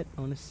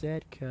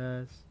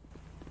 cuz.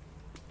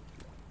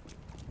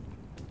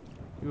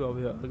 You over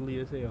here ugly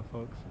as hell,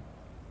 folks.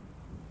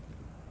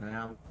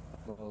 Man,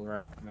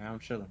 I'm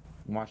chilling.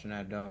 I'm watching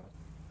that dog.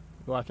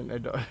 Watching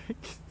that dog.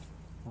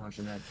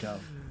 Watching that dog.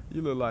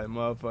 You look like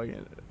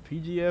motherfucking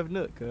PGF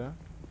Nook, cuz.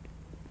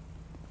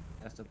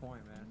 That's the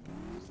point, man.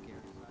 I'm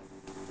scared.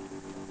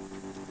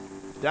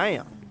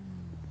 Damn.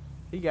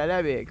 He got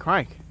that big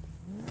crank.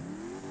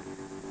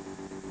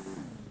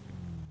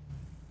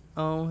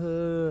 On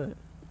hood.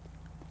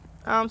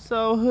 I'm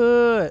so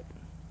hood.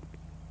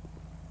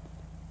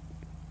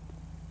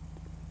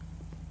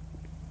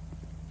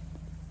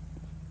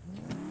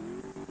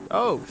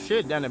 Oh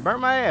shit, done it burnt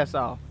my ass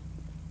off.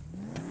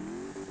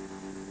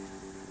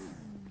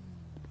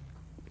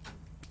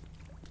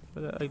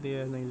 Where that ugly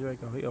ass nigga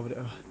Draco? He over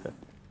there.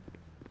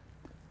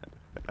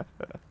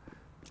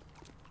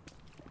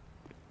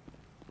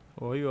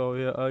 Boy, you over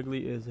here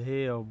ugly as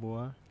hell,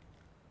 boy.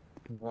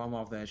 Boy, I'm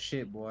off that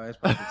shit, boy. It's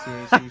probably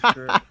THC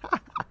strip.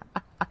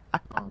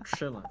 I'm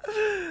chilling.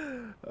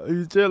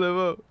 You chilling,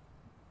 bro?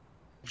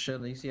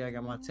 Chilling. You see, I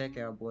got my tech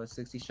out, boy.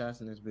 60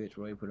 shots in this bitch,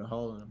 boy. You put a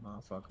hole in the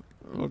motherfucker.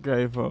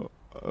 Okay, folks.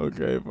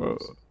 Okay,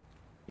 folks.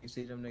 You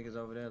see them niggas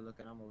over there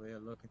looking, I'm over here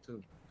looking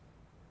too.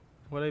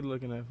 What they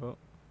looking at, folks?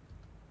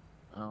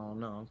 I don't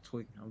know. I'm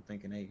tweaking. I'm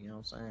thinking, hey, you know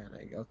what I'm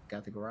saying? They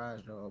got the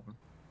garage door open.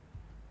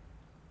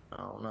 I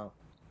don't know.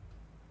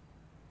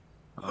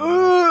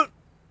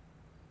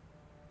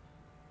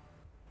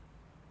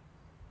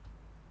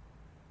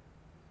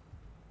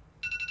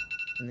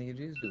 Nigga,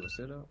 just do a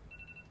sit up.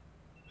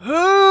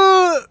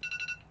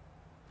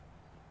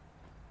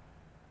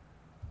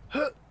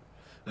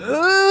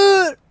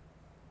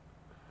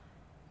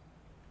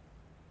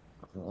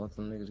 What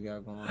them niggas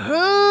got going on?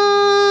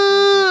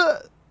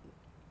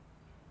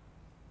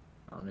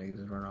 Oh, niggas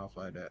just run off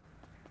like that.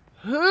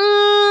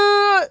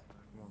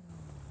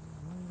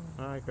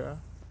 Alright, cuz.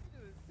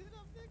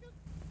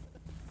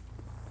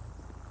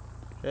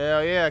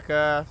 Hell yeah, cuz.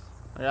 I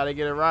gotta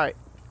get it right.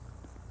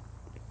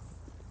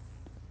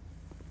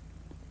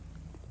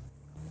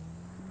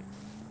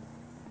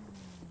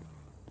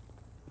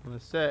 On the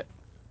set.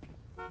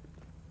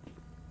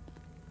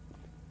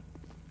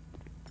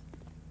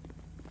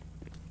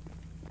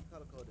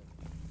 Color coding.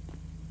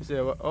 You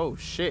said what? Oh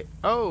shit.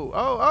 Oh,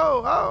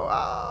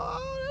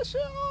 that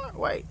shit hard.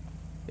 Wait.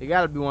 It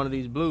gotta be one of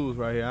these blues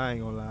right here. I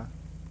ain't gonna lie.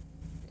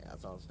 Yeah,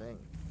 that's all I'm saying.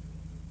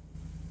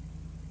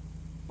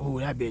 Oh,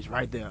 that bitch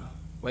right there.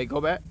 Wait,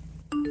 go back.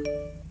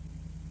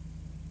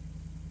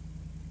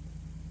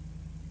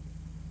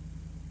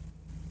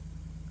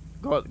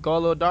 Go a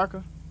little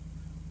darker.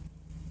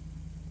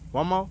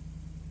 One more.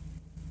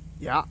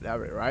 Yeah, that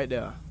right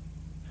there.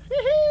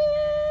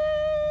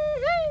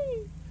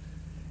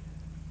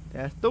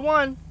 That's the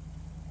one.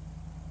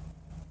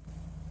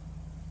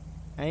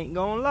 Ain't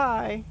gonna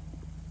lie.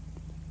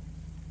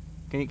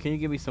 Can you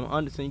give me some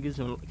can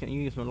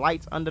you give some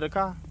lights under the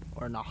car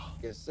or no?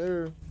 Yes,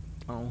 sir.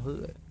 On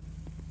hood.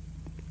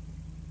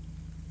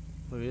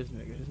 Look at this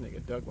nigga. This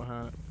nigga duck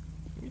behind.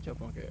 Get your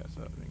punk ass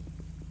up, nigga.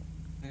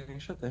 Nigga,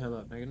 shut the hell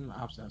up, nigga. Them the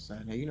ops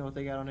outside, nigga. You know what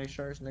they got on their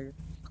shirts, nigga?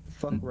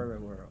 Fuck Ray Ray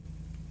World.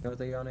 You know what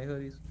they got on their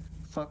hoodies?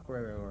 Fuck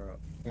Ray Ray World.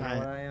 You know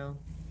what I am?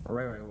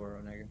 Ray Ray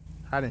World, nigga.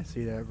 I didn't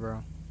see that,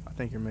 bro. I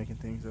think you're making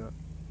things up.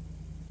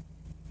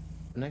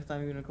 Next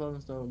time you're in the clothing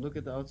store, look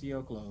at the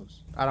OTO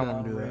clothes. I don't Got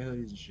want to all do red that.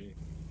 hoodies and shit.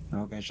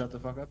 Okay, shut the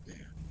fuck up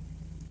there.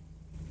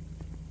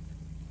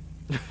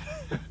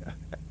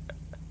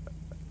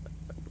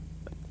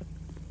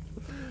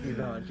 You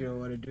know what? You don't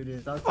want to do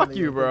this. Fuck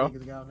you, bro. You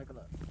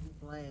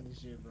playing this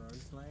shit, bro. You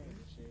playing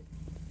this shit. You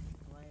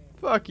playing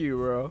this Fuck shit. you,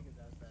 bro. Niggas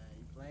outside.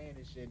 You playing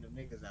this shit them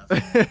niggas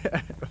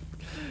outside.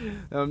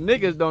 Them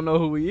niggas don't know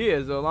who he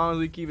is. So as long as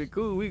we keep it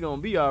cool, we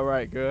gonna be all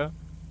right, girl.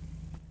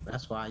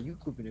 That's why you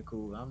keeping it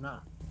cool. I'm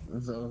not.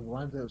 So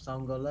if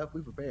something go left,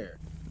 we prepared.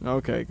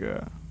 Okay,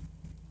 girl.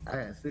 I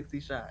got 60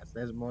 shots.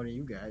 That's more than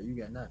you got. You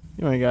got nothing.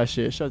 You ain't got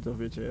shit. Shut your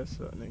bitch ass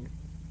up, nigga.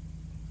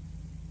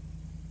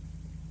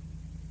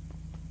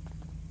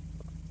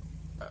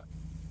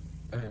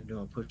 I ain't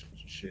doing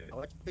push-ups and shit.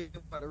 What you think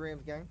about the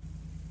rims, gang?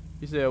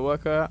 You said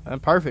what, cuz? I'm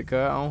perfect, cuz.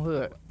 On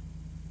hood.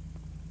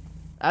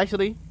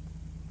 Actually,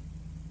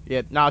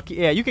 yeah,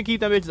 yeah, you can keep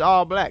them bitches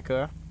all black,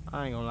 cuz.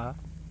 I ain't gonna lie.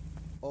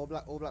 All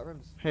black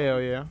rims.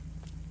 Hell yeah.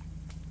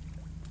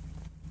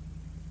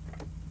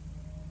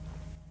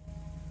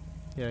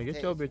 Yeah,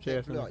 get your bitch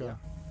ass in the car. Yeah.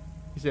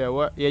 You said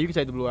what? Yeah, you can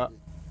take the blue out.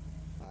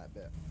 I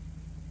bet.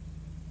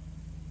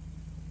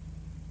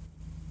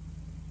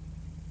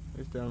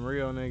 It's them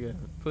real nigga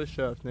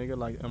push-ups, nigga.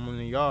 Like I'm in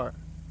the yard.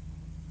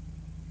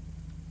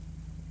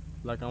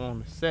 Like I'm on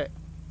the set.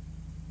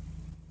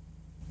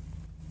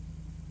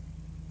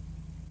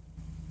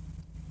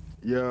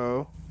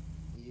 Yo.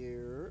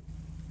 Yeah.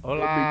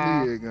 Hola.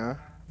 Happy gang.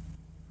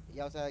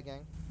 You outside,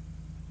 gang?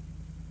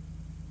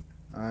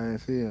 I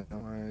ain't see him.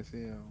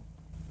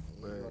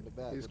 You on the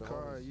back His with the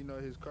car, hose. you know,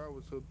 his car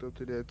was hooked up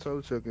to that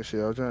tow truck and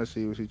shit. I was trying to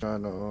see was he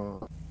trying to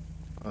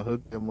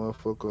hook that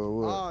motherfucker or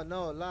what. Oh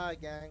no, lie,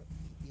 gang.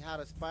 He had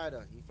a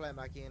spider. He flying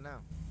back in now.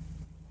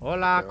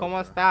 Hola, Okay, ¿cómo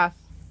okay. estás?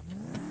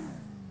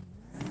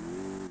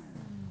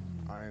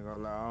 I ain't gonna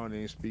lie, I don't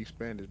even speak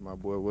Spanish, my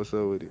boy. What's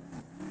up with it?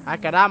 Ay,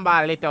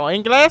 caramba, little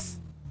English?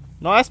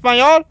 No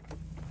español?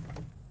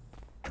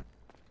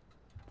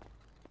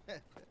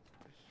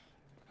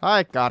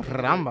 Ay,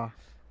 caramba.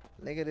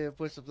 Nigga didn't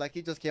push up like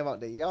he just came out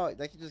the yard,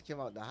 like he just came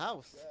out the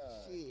house.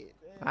 Shit.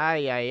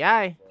 Ay, ay,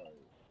 ay.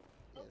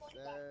 Yes,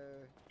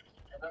 sir.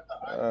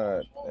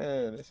 Alright,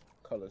 man, this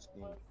color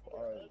scheme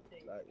fire,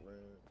 black rim.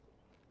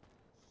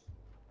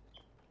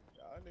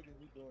 Y'all niggas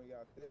be doing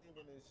y'all thing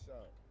in this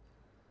shop.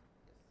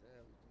 Yes,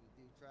 sir. We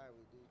do try,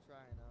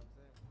 you know what I'm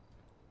saying?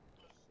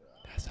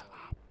 That's a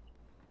op.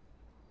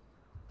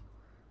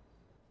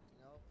 You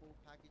know, full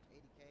package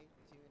 80K,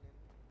 tuning,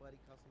 buddy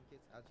custom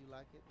kits as you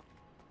like it.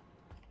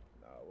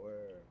 Nah,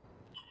 word.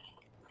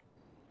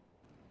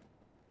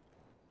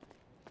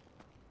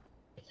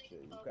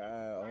 Shit, you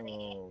got,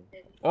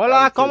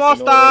 Hola, ¿cómo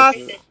estás?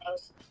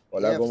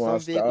 Hola, Yeah, ¿cómo some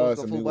vehicles estás, got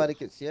full amigo? body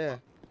kits, yeah.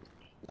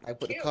 I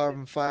put the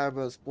carbon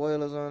fiber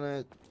spoilers on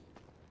it,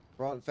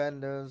 front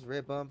fenders,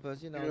 rear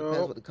bumpers, you know, Yo.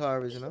 depends what the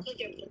car is, you know.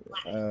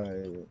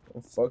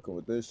 I'm fucking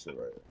with this shit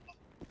right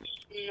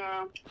here.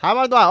 How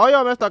much do I owe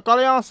you, Mr.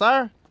 Corleone,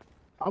 sir?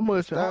 How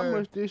much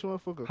Sir. this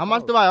motherfucker How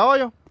much do I owe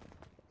you?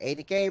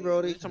 80K,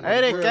 Brody.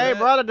 80K,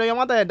 brother. Do you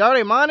want that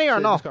dirty money or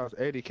no? This costs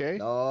 80K?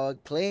 No,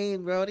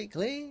 clean, Brody,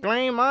 clean.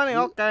 Clean money? We-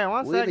 Okay,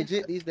 one We second.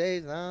 legit these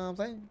days, you know what I'm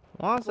saying?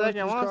 One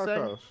second, one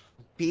second.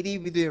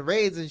 PD be doing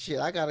raids and shit.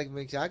 I gotta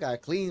make sure I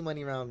got clean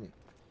money around me.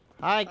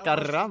 Ay,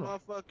 caramba. How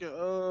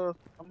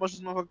much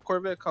does motherfucking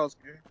Corvette cost,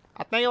 Gary?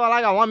 I think it was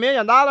like a $1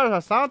 million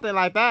or something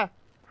like that.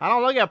 I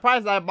don't look at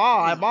price. I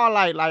ball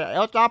like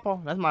El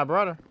Chapo. That's my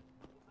brother.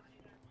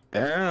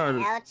 Damn.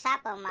 El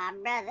Chapo, my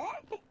brother.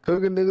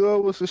 Hook a nigga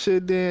up with some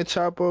shit then,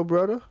 Chapo,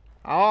 brother.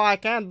 Oh, I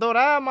can't do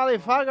that,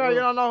 motherfucker. You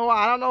don't know who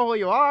I don't know who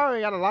you are.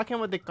 You gotta lock him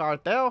with the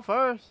cartel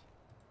first.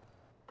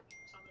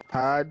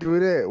 How I do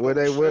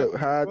that?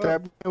 How I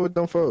tap in with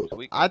them folks?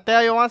 I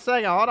tell you 1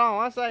 second. Hold on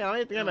 1 second. I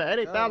need to give it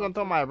 80,000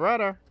 to my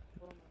brother,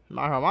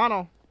 my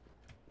hermano.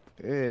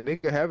 Yeah,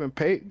 nigga haven't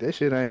paid. That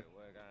shit ain't.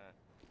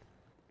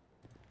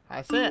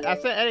 I sent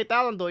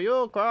 80,000 to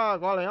you,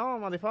 Corleone,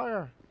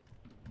 motherfucker.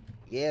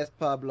 Yes,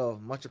 Pablo.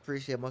 Much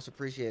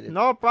appreciated.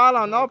 No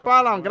problem, no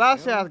problem.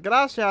 Gracias,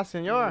 gracias,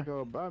 señor.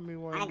 Go buy me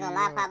one. I ain't gonna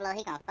lie, Pablo,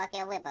 he gonna fuck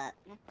your whip up.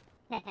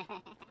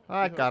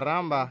 Ay,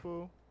 caramba.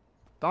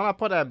 Don't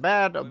put that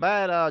bad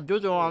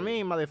juju on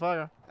me,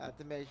 motherfucker. I have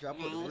to make sure I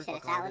put Man, the you roof should've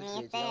on shot with this me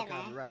shit. instead, Y'all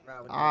can't man. rap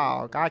with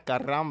Oh, this. God,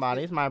 caramba.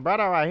 He's my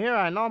brother right here.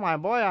 I know my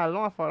boy. I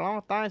know him for a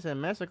long time since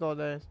Mexico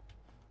days.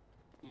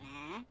 Nah,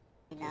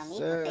 you know Yes, me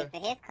sir. to pay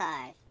for his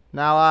cars.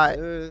 Now,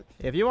 Sir.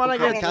 if you wanna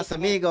Okay. get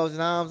Casamigos, you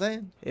know what I'm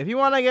saying? if you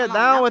wanna get Come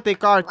on, down now. with the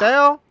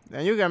cartel,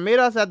 then you can meet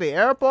us at the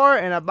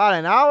airport in about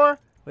an hour.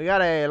 We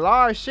got a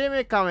large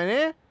shipment coming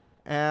in,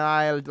 and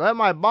I let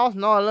my boss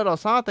know a little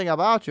something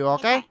about you.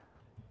 Okay?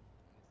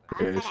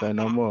 Yeah, say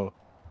no more.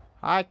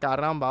 Ay,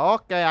 caramba.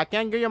 Okay, I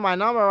can't give you my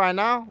number right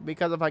now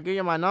because if I give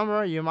you my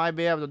number, you might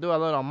be able to do a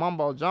little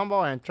mumbo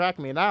jumbo and track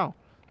me down.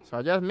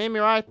 So just meet me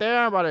right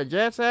there by the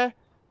jet set.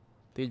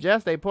 The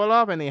jets, they pull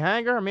up in the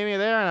hangar. Meet me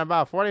there in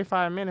about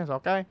 45 minutes,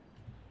 okay?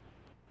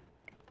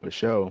 For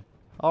sure.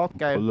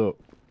 Okay. Pull up.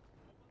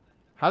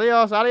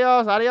 Adios,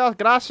 adios, adios.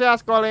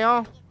 Gracias,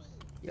 Corleone.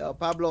 Yo,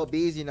 Pablo, be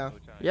easy now.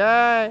 Yay.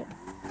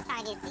 I'm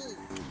trying to get these.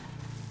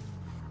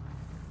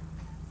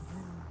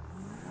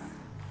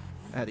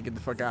 I had to get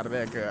the fuck out of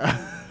there, girl.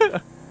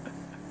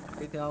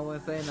 Everything I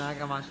was saying, now I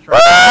got my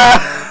strap.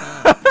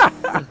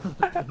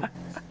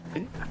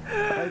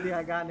 Everything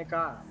I got in the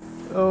car.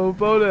 Oh,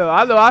 Polo.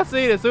 I know, I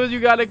seen it. As soon as you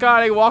got in the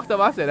car, they walked up.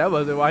 I said, that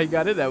wasn't why he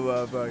got in that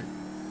motherfucker.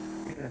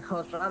 I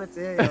was trying to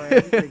tell you, man.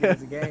 You think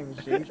it's a game and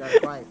shit. You try to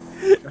fight.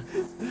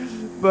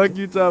 Fuck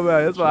you talking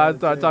about? That's why I Trying to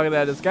start tell talking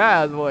that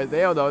disguise voice.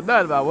 They don't know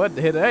nothing about what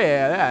the hell they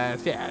had.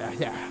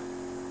 Yeah.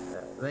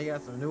 They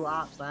got some new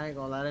ops. I ain't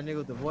gonna lie. That nigga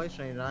with the voice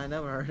changer. I ain't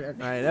never heard that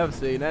nigga. I ain't never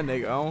seen that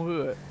nigga on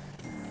hood.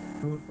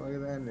 Who the fuck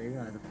is that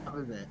nigga? I have to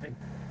follow that nigga.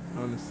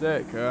 On the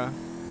set, cuz.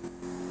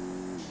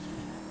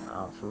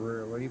 Oh, for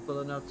real. What are you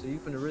pulling up to? You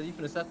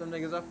finna set them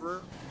niggas up for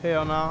real?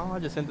 Hell no. I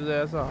just sent his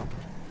ass off.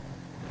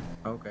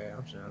 Okay,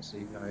 I'm trying to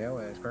see. No,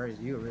 your ass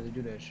crazy. You would really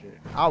do that shit.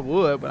 I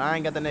would, but I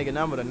ain't got the nigga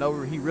number to know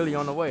he really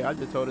on the way. I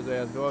just told his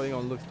ass go. He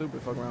gonna look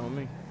stupid fuck around with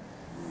me.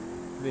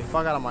 Hey,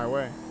 fuck out of my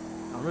way.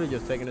 I'm really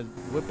just taking this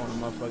whip on the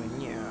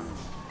motherfucking yeah.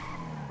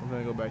 I'm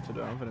gonna go back to the,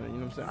 you know what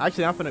I'm saying?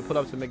 Actually, I'm finna pull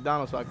up to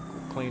McDonald's so I can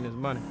clean his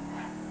money.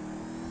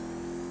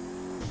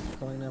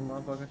 Clean that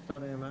motherfucking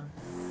stuff in, man.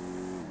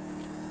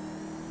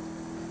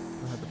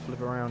 I have to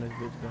flip around this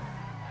bitch though.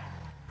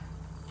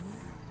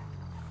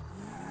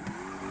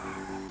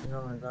 You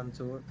know, ain't nothing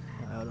to it.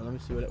 Hold on, let me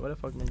see where the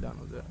fuck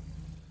McDonald's at.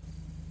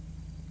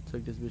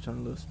 Took this bitch on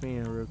a little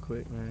spin real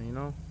quick, man, you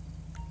know?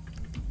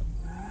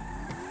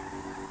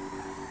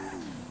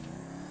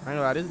 I ain't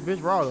gonna lie, this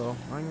bitch raw though.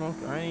 I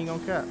ain't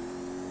gonna cap.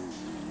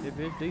 This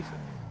bitch decent.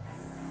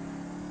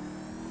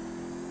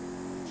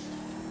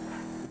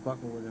 You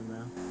fucking with him,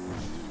 man.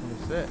 On the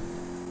set.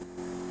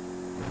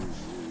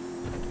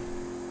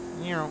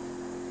 Yeah.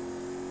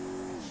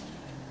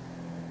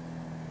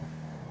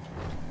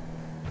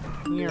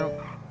 Yeah.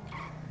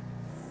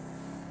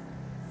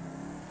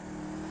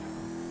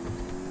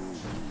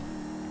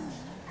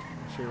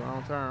 Shit,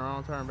 wrong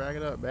turn, back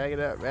it up, bag it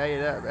up. You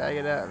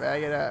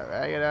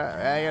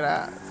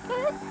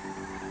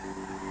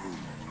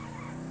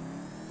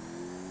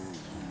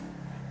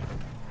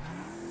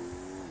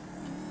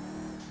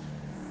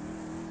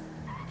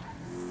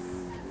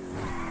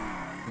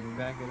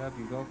back it up,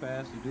 you go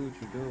fast, you do what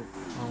you do.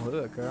 On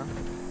hood, girl.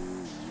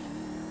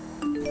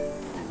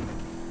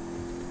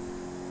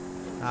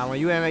 When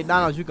you at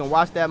McDonald's, you can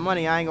watch that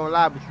money, I ain't gonna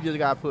lie, but you just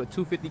gotta put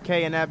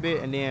 250K in that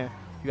bit, and then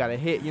you gotta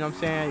hit, you know what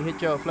I'm saying? You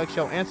hit your, flex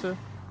your enter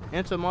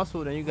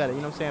muscle, then you gotta,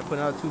 you know what I'm saying, put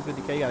another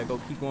 250K, you gotta go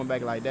keep going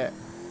back like that.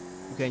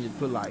 You can't just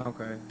put like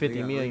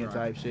 50 million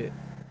type shit.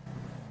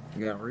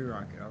 You gotta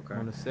re-rock it, okay.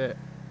 On the set.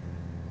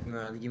 You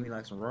gotta give me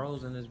like some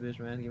rolls in this bitch,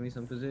 man. Give me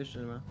some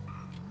position, man.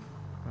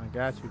 I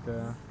got you,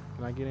 cuz.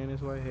 Can I get in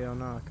this way? Hell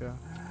no, cuz.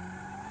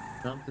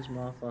 Jump this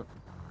motherfucker.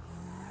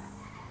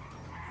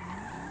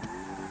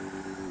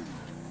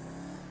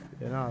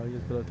 Yeah, no, we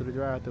just pull up to the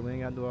drive-thru. We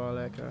ain't gotta do all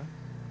that, cuz.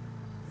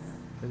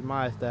 It's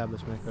my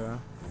establishment, cuz.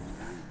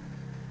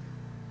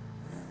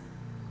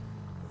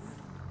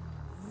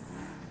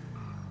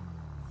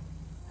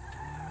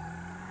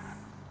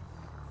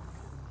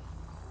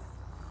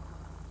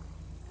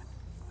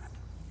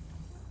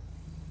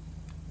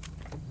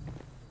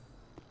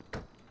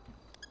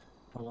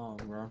 Hold on,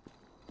 bro.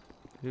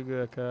 You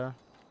good, cuz.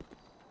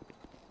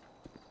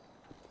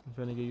 I'm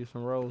finna give you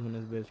some rolls in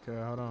this bitch, cuz.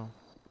 Hold on.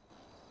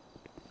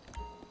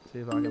 See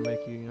if I can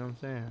make you, you know what I'm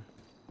saying?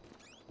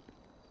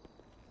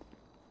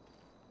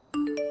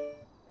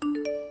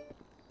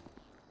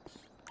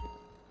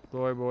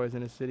 Glory boys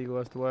in the city,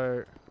 what's the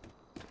word?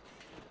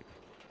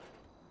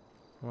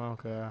 Come on,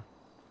 cuz.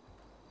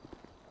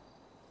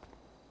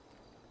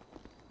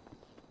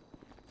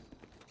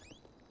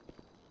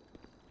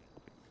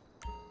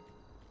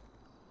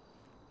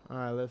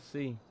 Alright, let's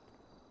see.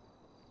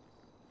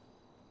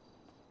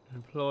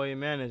 Employee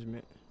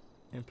management.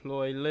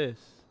 Employee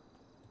list.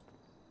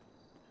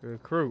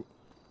 Recruit.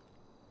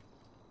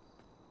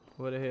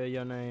 What the hell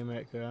your name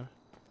at, cuz?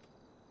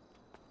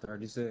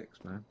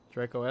 36, man.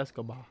 Draco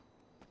Escobar.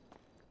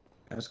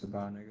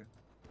 Escobar, nigga.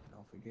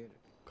 Don't forget it.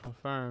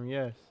 Confirm,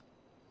 yes.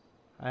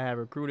 I have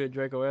recruited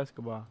Draco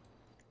Escobar.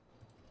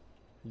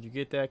 Did you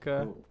get that,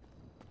 cuz? Oh.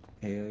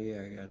 Hell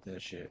yeah, I got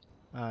that shit.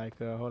 Alright,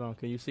 cuz. Hold on.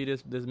 Can you see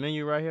this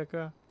menu right here,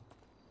 cuz?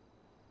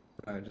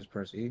 Alright, just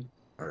press E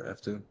or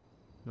F2.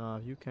 No,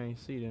 if you can't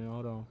see, then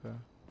hold on, cuz.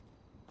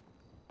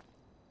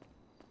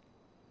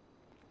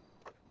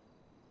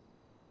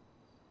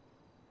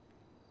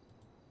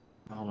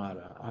 I don't know how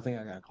to, I think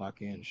I gotta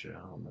clock in and shit. I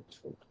don't know.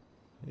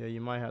 Yeah, you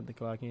might have to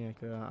clock in,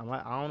 cuz. I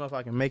don't know if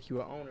I can make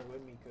you an owner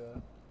with me,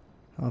 cuz.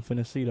 I'm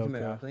finna see, though,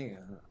 Man, I cuz. think,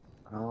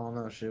 I don't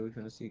know, shit. We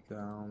finna see, cuz.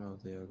 I don't know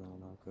what the hell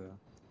going on, cuz.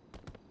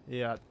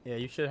 Yeah,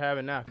 you should have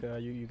it now,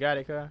 cuz. You got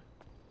it, cuz?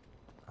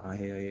 Oh,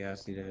 hell yeah, I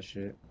see that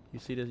shit. You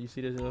see this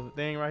little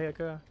thing right here,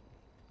 cuz?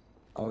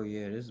 Oh,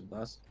 yeah, this is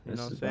bust. You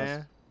know what I'm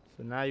saying?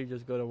 So now you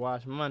just go to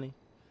watch money.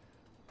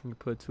 You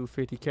put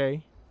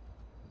 250K.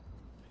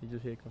 You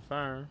just hit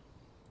confirm.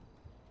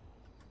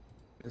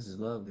 This is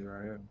lovely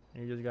right here.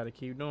 And you just gotta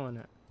keep doing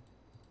that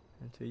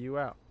until you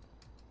out.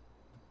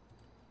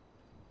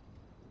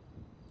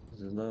 This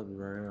is lovely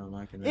right here. I'm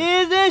liking that.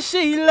 Isn't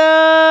she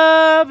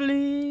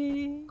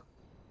lovely?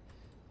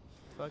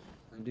 Fuck.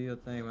 Do your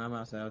thing, man. I'm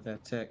outside with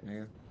that tech,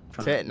 nigga.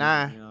 Tech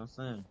 9. You know what I'm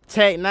saying?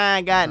 Tech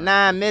 9 got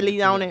 9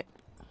 millis on it.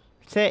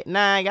 Tech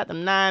 9 got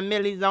them 9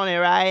 millis on it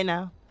right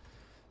now.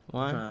 I'm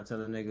One, trying to tell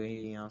the nigga,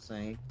 you know what I'm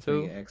saying?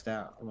 Two. He get X'd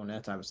out. I'm on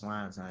that type of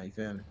slime time, you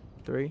feel me?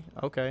 3.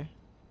 Okay,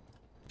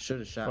 Should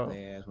have shot 4.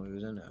 their ass when we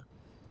was in there.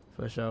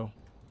 For sure.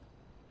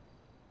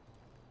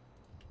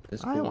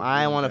 It's I ain't, cool.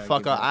 I ain't We want to gotta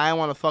fuck get up. back. I ain't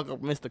want to fuck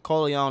up Mr.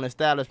 Coleon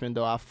establishment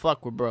though. I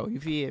fuck with bro. You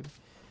feel me?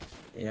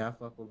 Yeah, I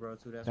fuck with bro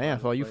too. That's Damn,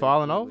 why so I you just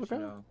falling played over, with you,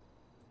 girl? know.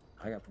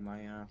 I got to put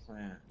my, you know what I'm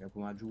saying? I got to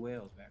put my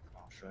jewels back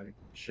on, shorty.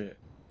 Shit.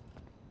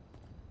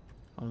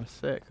 On the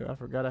set, cause I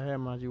forgot I had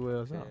my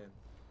jewels Yeah. out.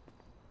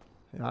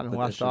 Yeah, I done Put that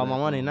washed shit all my back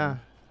money on, now. man.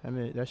 I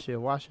mean, that shit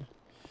washing.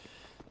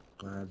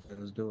 Alright,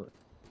 let's do it.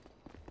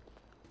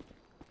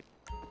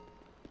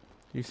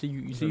 You see,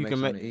 you Let's see, you can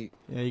make. something to eat.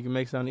 Yeah, you can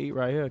make something to eat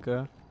right here,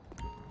 cuz.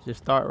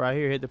 Just start right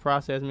here. Hit the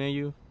process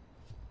menu.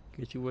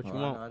 Get you what you Oh,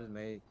 want I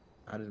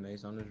just made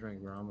something to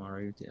drink, bro. I'm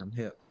already, I'm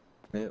hip.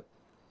 Hip.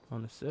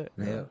 on the set.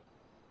 I'm cuz. hip.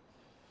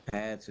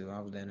 Had to. I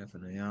was down there for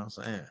the, you know what I'm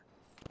saying?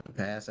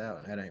 Pass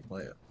out. That ain't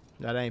player.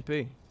 That ain't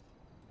P.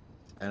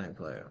 That ain't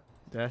player.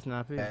 That's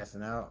not P.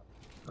 Passing out.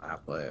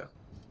 Not player.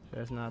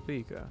 That's not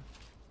P, cuz.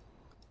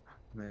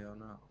 Hell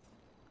no.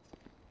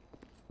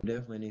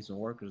 Definitely need some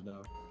workers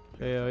though.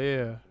 Hell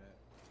yeah.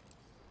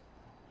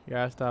 You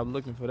gotta stop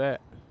looking for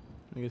that.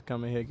 Niggas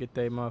come in here get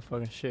they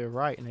motherfucking shit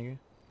right, nigga.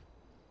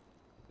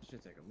 This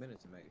should take a minute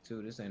to make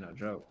too. This ain't no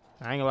joke.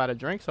 I ain't a lot of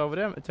drinks over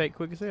them. It take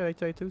quick as hell. They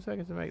take 2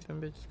 seconds to make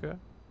them bitches, cuz.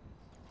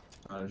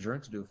 The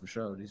drinks do for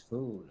sure. These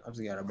food. I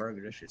just got a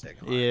burger. This shit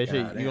taking like, Yeah,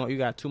 shit, goddamn. you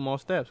got 2 more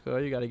steps,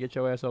 cuz. You gotta get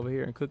your ass over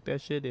here and cook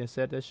that shit, then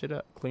set that shit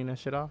up, clean that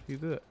shit off. You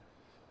good?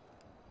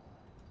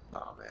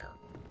 Oh man.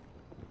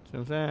 See what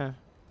I'm saying?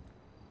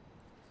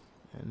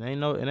 And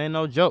it ain't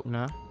no joke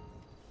now.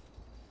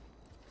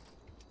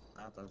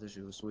 I thought this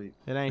shit was sweet.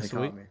 It ain't They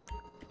sweet. caught me.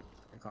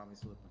 They caught me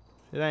slipping.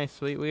 It ain't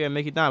sweet. We gotta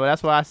make it done. But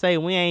that's why I say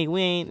we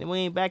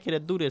ain't back here to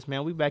do this,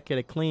 man. We back here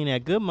to clean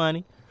that good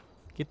money,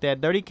 get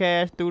that dirty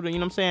cash through the, you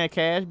know what I'm saying,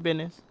 cash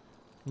business,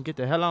 and get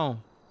the hell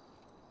on.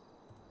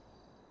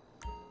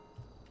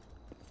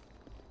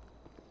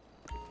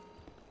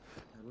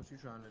 Hey, what you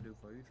trying to do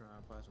for you? Trying to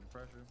apply some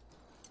pressure?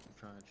 You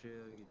trying to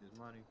chill, get this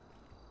money?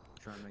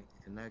 You trying to make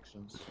the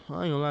connections?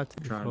 I ain't gonna lie to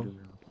You you, trying to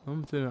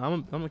folks. do now?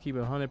 I'm gonna keep it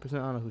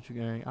 100% honest with you,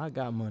 gang. I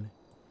got money.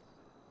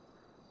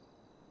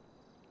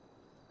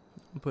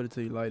 I'm put it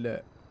to you like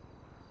that.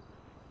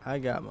 I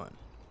got money.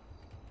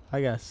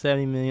 I got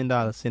 $70 million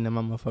sitting in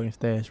my motherfucking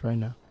stash right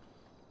now.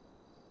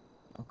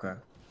 Okay.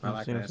 You I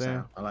like see how what that I'm saying?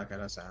 sound. I like how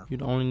that sound. You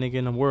the only nigga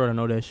in the world that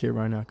know that shit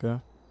right now, cuz.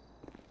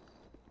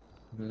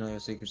 You know your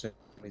secret set,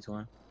 me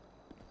twin.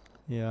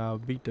 Yeah, I'll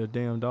beat the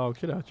damn dog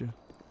shit out you.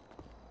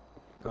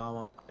 Calm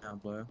on down,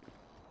 player.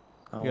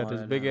 You got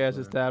this big ass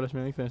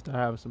establishment. We finna start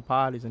having some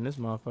parties and this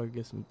motherfucker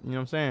get some, you know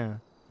what I'm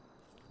saying?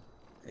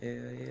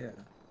 Yeah.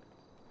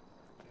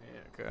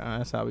 Yeah,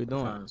 that's how we I'm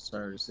doing. trying to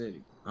serve the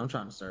city. I'm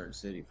trying to serve the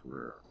city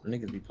for real.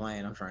 Niggas be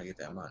playing. I'm trying to get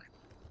that money.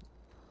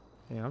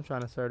 Yeah, I'm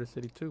trying to serve the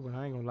city too, but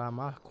I ain't gonna lie,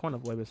 my corner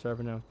boy been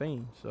serving them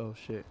things, so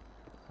shit.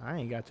 I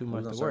ain't got too We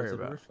much gonna to serve worry to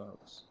the about. rich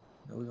folks.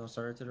 We gonna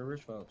serve to the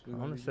rich folks. We On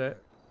gonna the be set.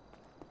 good.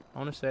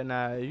 On the set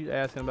now, you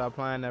asking about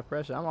applying that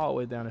pressure, I'm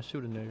always down to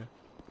shoot a nigga.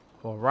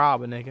 Or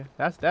rob a nigga.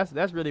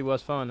 That's really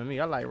what's fun to me.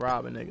 I like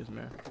robbing niggas,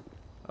 man.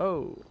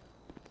 Oh.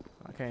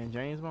 I can't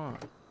James Bond.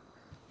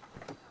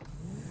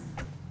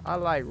 I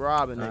like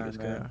robbing Alright, niggas,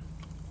 man. man.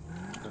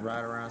 Just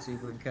ride around, see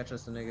if we can catch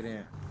us a nigga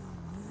then.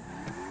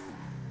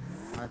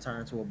 I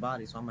turn into a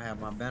body, so I'm gonna have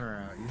my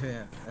burner out.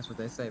 Yeah, that's what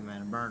they say,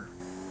 man. A burner.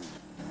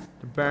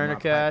 The burner my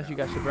pipe cash, out. you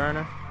got your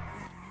burner?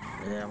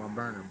 Yeah, my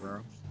burner,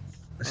 bro.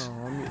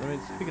 Oh, let me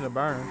speaking of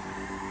burners.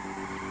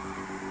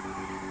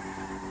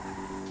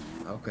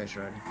 Okay,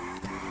 Shreddy.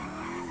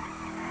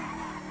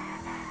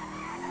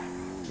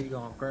 He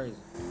going crazy.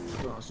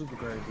 He going super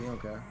crazy. He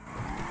don't care.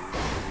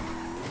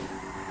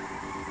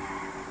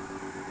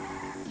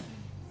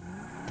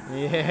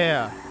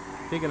 Yeah.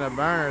 Speaking of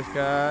burners,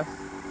 guys.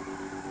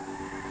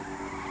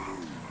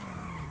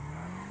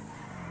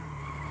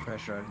 Okay,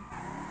 Shreddy.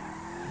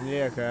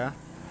 Yeah, okay.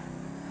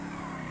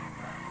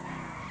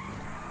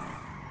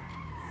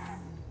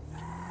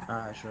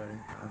 Alright, Shreddy.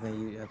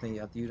 I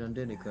think you done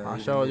did it, cuz. I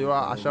You showed done did you it,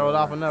 off. I cuz. showed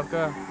off enough,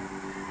 cuz.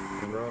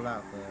 Roll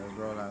out, cuz.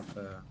 Roll out,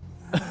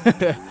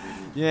 cuz.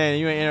 Yeah,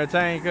 you ain't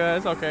entertained, cuz.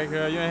 It's okay,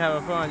 cuz. You ain't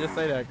having fun. Just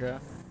say that, cuz.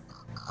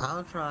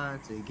 I'm trying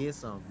to get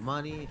some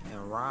money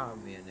and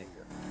rob me a nigga.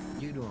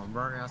 You doing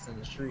burnouts in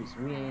the streets.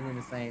 We ain't in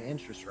the same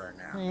interest right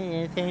now.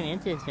 Same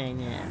interest right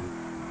now.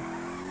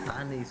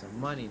 I need some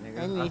money,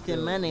 nigga. I need feel-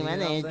 some money. you My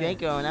know what name's I'm saying?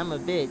 Draco and I'm a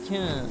bitch,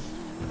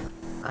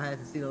 huh? I had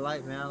to see the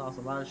light, man. I lost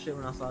a lot of shit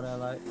when I saw that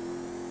light.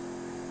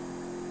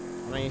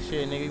 I mean,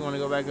 shit, nigga. You want to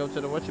go back up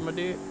to the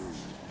whatchamadick?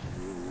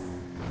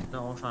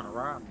 No, I'm trying to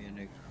rob me a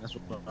nigga. That's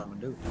what I'm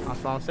gonna do.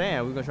 That's what I'm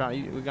saying. We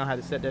gonna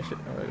have to set that shit.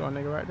 There go a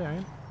nigga right there,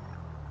 ain't it?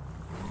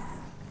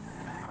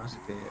 I'm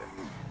scared.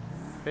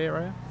 Pay it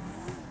right here.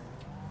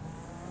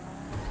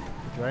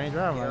 Dre ain't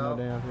driving like no Yo.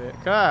 damn shit.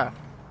 Cuz.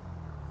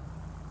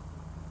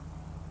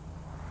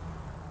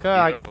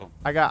 Cuz,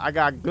 I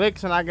got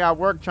glicks and I got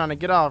work trying to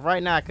get off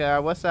right now,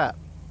 cuz. What's up?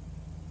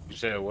 You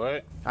said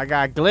what? I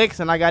got glicks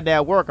and I got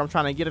that work. I'm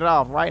trying to get it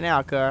off right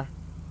now, cuz.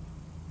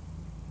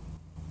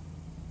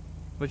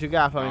 What you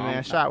got for me,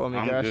 man? Shot with me,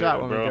 I'm girl. good, Shot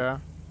with me, bro.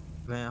 girl.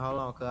 Man, hold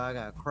on, cuz I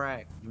got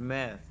crack,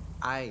 meth,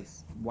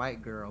 ice,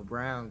 white girl,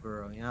 brown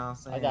girl, you know what I'm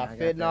saying? I got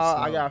that fentanyl.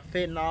 I smoke. got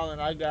fentanyl,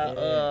 and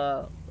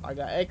Yeah. I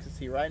got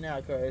ecstasy right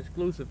now, cuz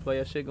exclusive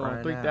player. Shit going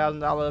Right now.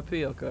 $3,000 a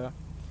pill, cuz.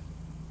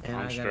 And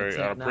I'm I got straight.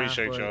 a I Tech 9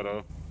 appreciate for y'all you.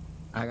 though.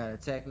 I got a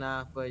Tech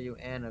 9 for you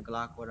and a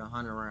Glock with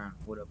 100 round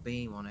with a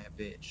beam on that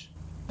bitch.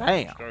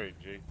 Damn. Straight,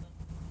 G.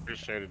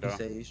 Appreciate it He though.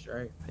 said you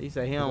straight. He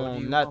said he don't What do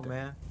want you nothing. want,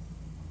 man?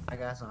 I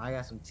got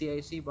some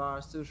THC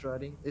bars too,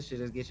 shorty. This shit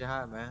just get you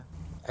high, man.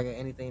 I got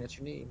anything that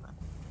you need, man.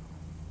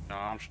 No,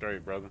 I'm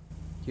straight, brother.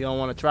 You don't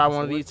want to try one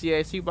So of these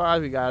THC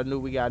bars? We got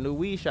a new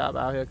weed shop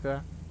out here, cuz.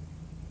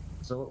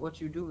 So what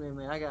you do,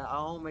 man? I got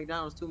our own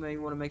McDonald's too, man.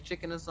 You want to make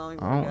chicken or something?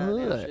 You want Oh,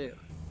 goddamn good. shit?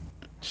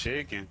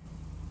 Chicken.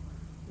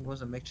 You want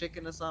some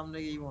McChicken or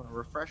something, nigga? You want a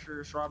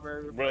refresher,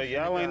 strawberry refresher? Bro,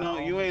 y'all nigga? ain't Our no,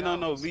 own you ain't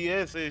on no McDonald's.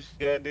 VS ish,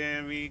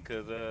 goddamn me,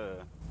 cause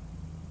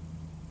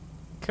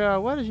Cuz,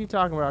 what is you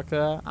talking about,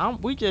 cuz?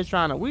 We just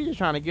trying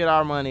to get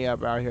our money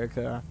up out here,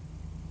 cuz.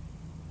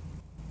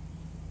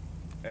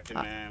 hey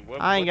man, what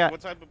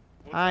type of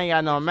I ain't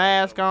got no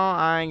mask on.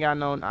 I ain't got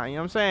no, you know what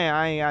I'm saying?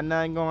 I ain't got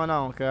nothing going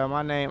on, cuz.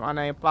 My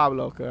name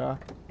Pablo, cuz.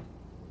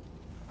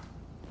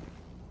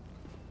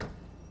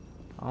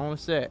 On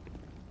set.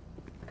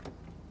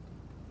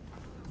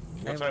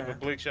 What type of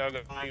blicks y'all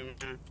got on you, man?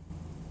 You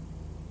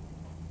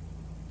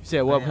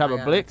said what type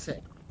of blicks?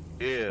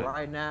 Yeah.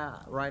 Right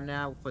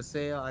now for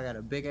sale, I got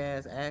a big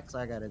ass axe.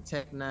 I got a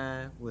Tech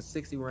 9 with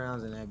 60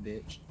 rounds in that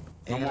bitch.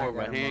 I'm And more I of a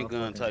got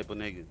handgun motherfucking- type of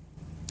nigga.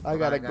 I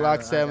got a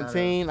Glock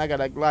 17. I got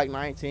a Glock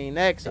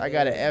 19X. I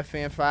got an Yeah.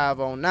 FN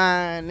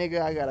 509,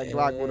 nigga. I got a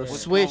Glock with a Yeah. What you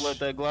switch. gonna let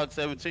that Glock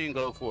 17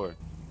 go for?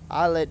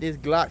 I let this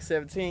Glock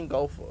 17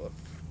 go for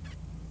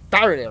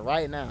 30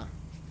 right now.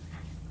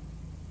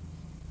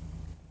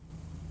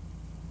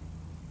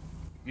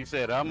 You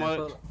said how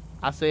much?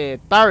 I said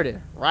 30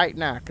 right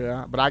now,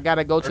 cuz. But I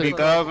gotta go to the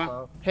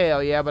 30,000?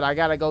 hell yeah, but I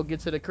gotta go get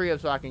to the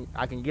crib so I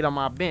can get on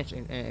my bench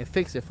and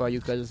fix it for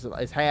you, cause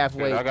it's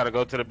halfway. Shit, I gotta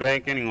go to the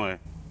bank anyway.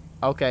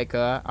 Okay,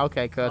 cuz.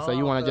 Okay, cuz. So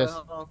you wanna just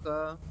Hold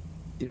on, cuz.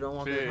 You don't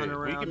want this Shit, 100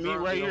 we round can meet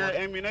drum? right You don't here want-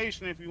 at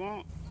Ammunition if you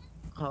want.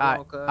 Hold I-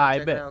 on, cuz. I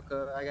Check bet. it out,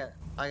 cuz.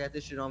 I got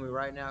this shit on me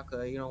right now,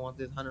 cuz. You don't want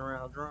this 100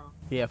 round drum?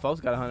 yeah,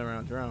 folks got a 100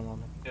 round drum on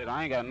them. Shit,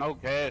 I ain't got no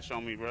cash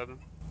on me, brother.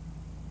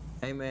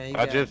 Hey man,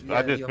 I just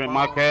spent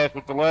my cash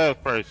with the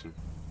last person.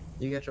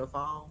 You got your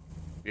phone?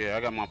 Yeah, I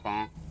got my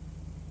phone.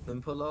 Let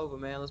me pull over,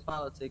 man. Let's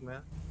politic,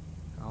 man.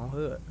 On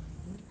hood.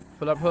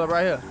 Pull up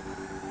right here.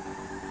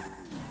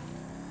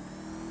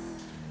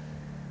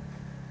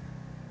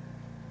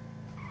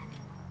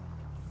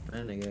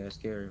 That nigga is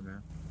scary,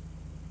 man.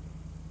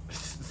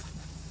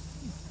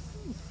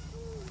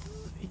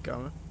 He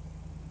coming.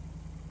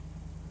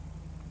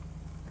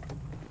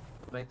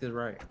 Make this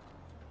right.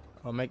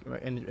 Oh, make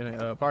in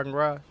a parking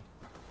garage.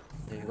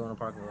 Yeah, you go in the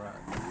parking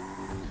garage.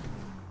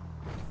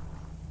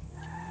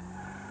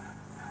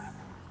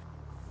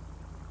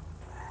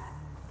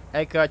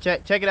 Hey, cuz,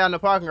 check it out in the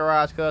parking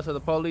garage, cuz, so the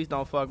police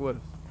don't fuck with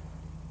us.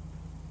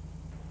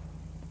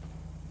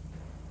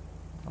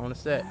 On the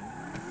set.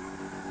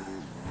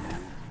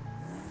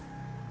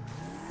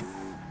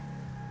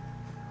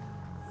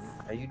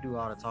 Hey, you do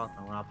all the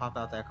talking. When I pop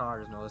out that car,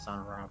 just know it's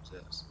on the wrong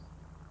steps.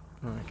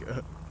 Oh my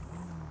god.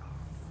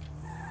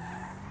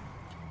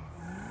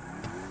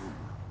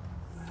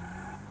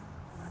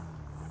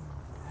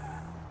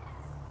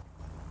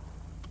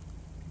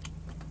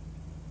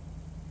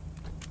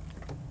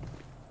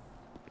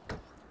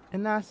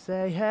 And I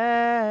say,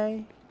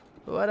 hey,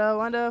 what a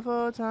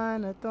wonderful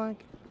time to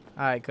think.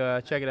 All right,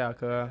 cuz, check it out,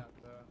 cuz.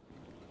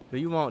 Do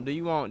you want,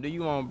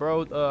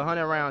 bro,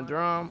 100 round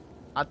drum?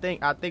 I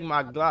think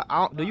my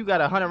Glock. Do you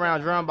got a 100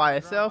 round drum by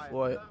itself,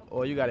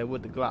 or you got it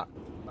with the Glock?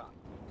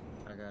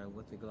 I got it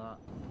with the Glock.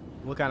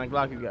 What kind of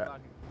Glock you got?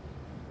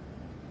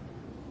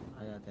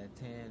 I got that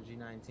 10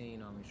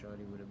 G19 on me,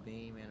 shorty, with a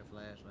beam and a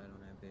flashlight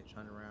on that bitch.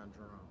 100 round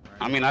drum. Right?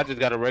 I mean, I just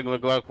got a regular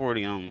Glock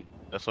 40 on me.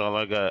 That's all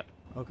I got.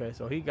 Okay,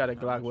 so he got a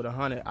Glock with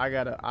 100.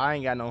 I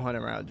ain't got no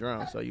 100 round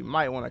drum, so you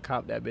might want to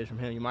cop that bitch from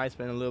him. You might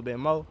spend a little bit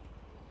more,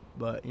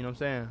 but you know what I'm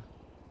saying?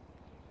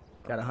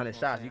 Got 100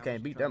 shots. You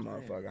can't beat that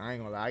motherfucker. I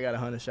ain't gonna lie. I got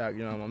 100 shots.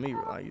 You know what I mean?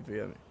 Like, you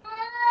feel me?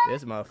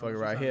 This motherfucker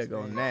right here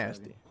going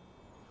nasty.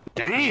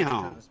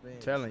 Damn.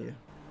 Telling you.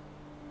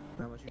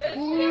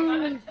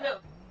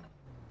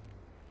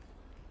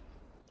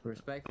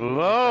 Respectfully.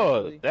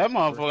 Lord, that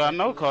motherfucker I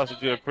know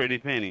costed you a pretty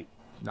penny.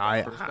 Nah,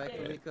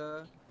 Respectfully,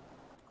 cuz.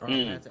 I'm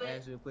gonna have to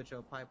ask you to put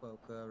your pipe up,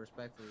 cuz,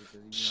 respectfully. Cause,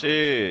 you know,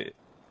 Shit.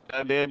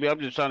 Goddamn, I'm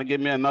just trying to get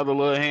me another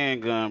little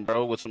handgun,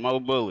 bro, with some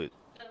more bullets.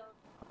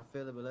 I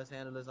feel it, but let's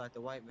handle this like the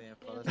white man,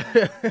 fellas.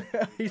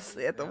 He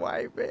said the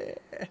white man.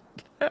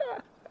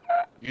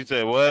 You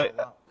said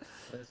what?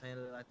 Let's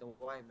handle it like the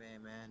white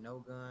man. No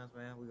guns,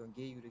 man. We're gonna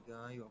give you the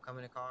gun. You gonna come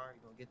in the car,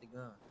 you gonna get the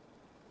gun.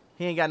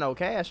 He ain't got no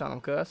cash on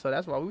him, cuz, so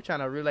that's why we trying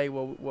to relay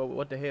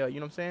what the hell, you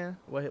know what I'm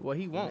saying? What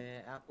he want.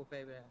 Man, Apple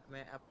Pay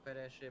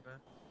that shit, man.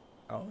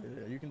 Oh,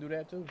 yeah, you can do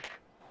that too.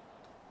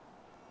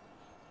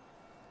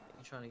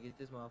 You trying to get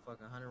this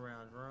motherfucking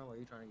 100-round drum, or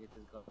you trying to get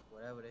this Glock,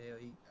 whatever the hell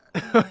he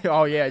got?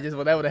 Oh yeah, just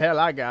whatever the hell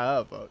I got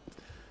up, folks.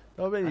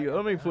 Let I me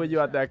got pull you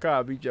out that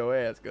car, beat your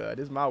ass, cuz.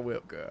 This is my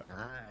whip, cuz.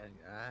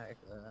 Alright.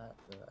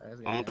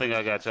 I don't think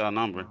I got y'all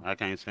number. I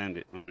can't send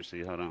it. Let me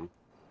see. Hold on.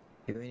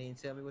 You ain't even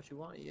tell me what you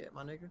wanted yet,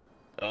 my nigga.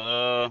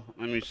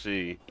 Let me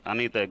see. I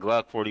need that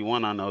Glock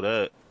 41. I know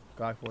that.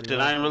 Glock 41. Shit,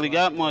 I ain't really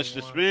got much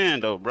to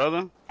spend though,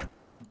 brother.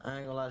 I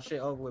ain't gonna lie, shit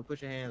over with.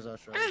 Put your hands up,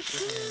 Shorty. Put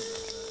your hands up,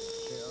 Shorty.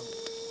 Shit over with.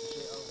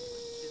 Shit over with.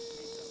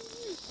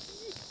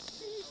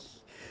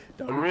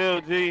 For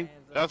real, G.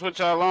 That's what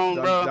y'all on,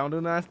 bro. Don't do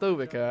nothing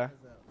stupid, cuz.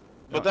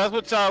 But that's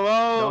what y'all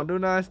on. Don't do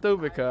nothing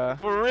stupid, cuz.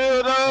 For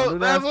real, though. do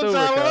That's nothing what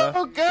y'all stupid, on.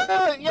 Oh,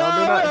 God. Don't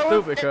do nothing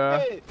stupid,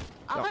 cuz.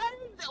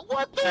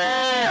 What the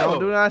hell? Don't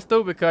do nothing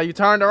stupid, cuz. You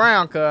turned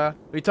around, cuz.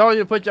 We told you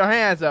to put your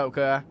hands up,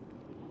 cuz.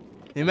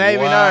 You made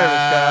me nervous,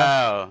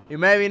 cuz. You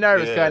made me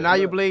nervous, cuz. Now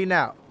you bleeding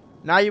out.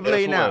 Now you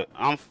bleeding out.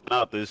 I'm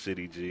out this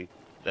city, G.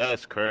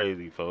 That's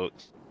crazy,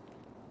 folks.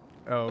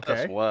 Oh, okay.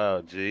 That's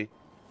wild, G.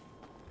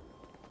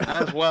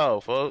 That's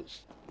wild,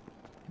 folks.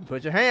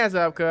 Put your hands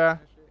up, cuz.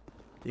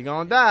 You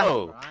gonna die.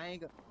 Oh.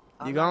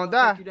 You gonna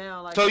die.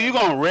 So you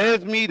gonna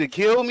res me to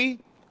kill me?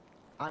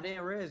 I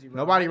didn't res you, bro.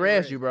 Nobody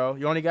res you, bro.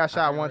 You only got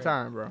shot one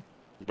time, bro.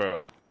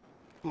 Bro.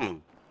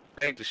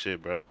 Take the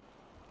shit, bro.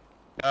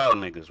 Y'all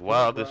niggas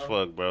wild as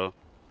fuck, bro.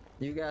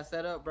 You got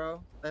set up,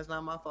 bro. That's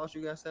not my fault.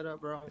 You got set up,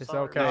 bro. It's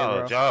okay, No,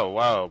 bro. y'all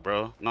wild,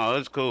 bro. No,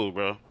 it's cool,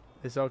 bro.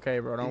 It's okay,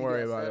 bro. Don't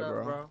worry about it,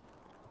 bro.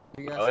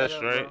 You got Oh, set that's up,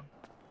 straight. bro.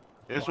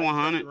 It's Why you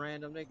 100. trusting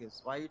random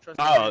niggas? Why you trust?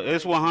 Oh,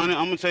 it's 100.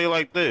 I'm gonna tell you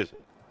like this.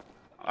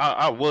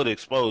 I would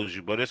expose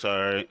you, but it's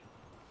alright.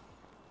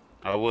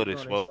 I would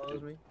expose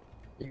you.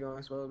 You gonna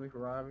expose me for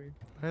robbing you?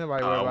 Ain't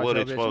nobody worried I about would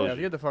your bitch expose ass.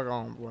 you. Get the fuck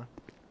on, boy.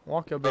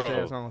 Walk your bitch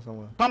ass on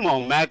somewhere. Come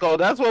on, Mako.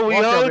 That's what we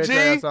Walk your owe, bitch G.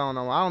 ass on.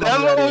 I don't know That's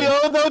who what that we is.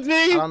 owe, though,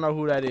 G. I don't know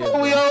who that is. That's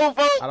what we bro. owe,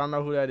 folks. I don't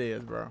know who that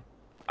is, bro.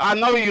 I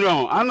know you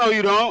don't. I know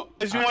you don't.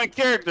 Cause you ain't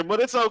character, but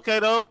it's okay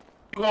though.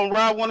 You gonna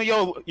rob one of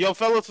your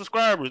fellow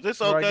subscribers. It's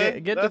Bro, okay.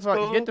 get That's the fuck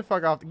cool. get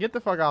the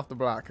fuck off the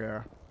block,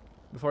 cuz.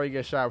 Before you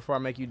get shot, before I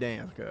make you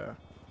dance, cuz.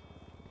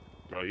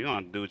 Bro, you don't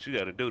have to do what you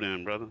gotta do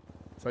then, brother.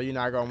 So you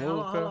not gonna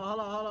move, cuz? Hold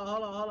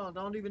on.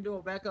 Don't even do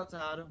it. Back up to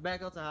Hada.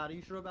 Back up to Hada.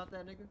 You sure about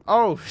that, nigga?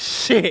 Oh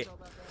shit.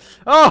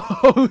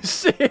 Oh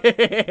shit.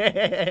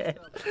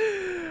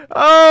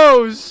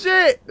 Oh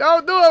shit.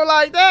 Don't do it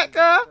like that,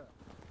 cuz.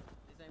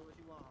 This ain't what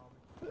you want, homie.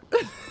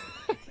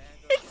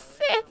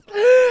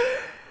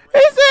 He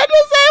said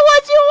this ain't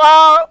what you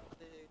want. What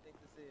the hell you think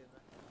this is,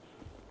 man?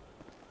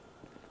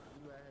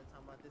 You out here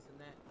talking about this and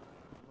that.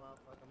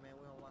 Motherfucker, man,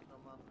 we don't watch no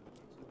motherfucking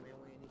YouTube, man.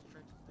 We in these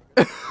trenches,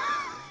 nigga.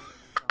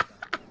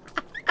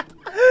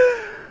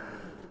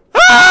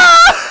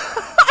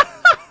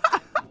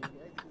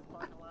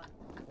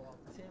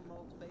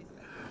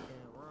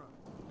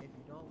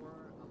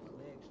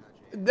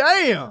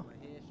 Damn.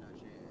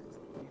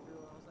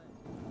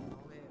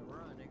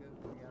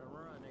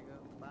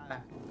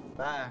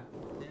 Bye.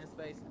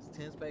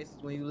 10 spaces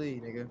when you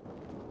leave, nigga.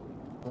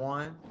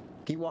 1.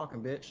 Keep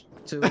walking, bitch.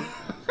 2,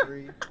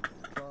 3,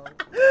 4,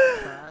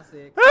 5,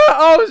 6.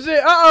 Oh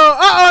shit.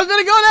 Uh-oh. It's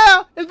gonna go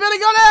down. It's gonna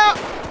go down.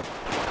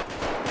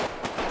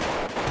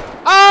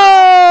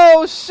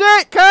 Oh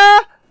shit,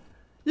 cuz.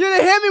 You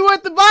done hit me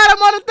with the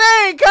bottom of the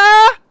thing,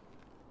 cuz.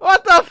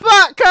 What the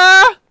fuck,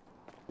 cuz?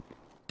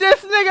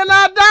 This nigga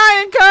not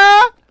dying,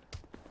 cuz.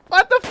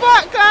 What the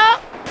fuck, cuz?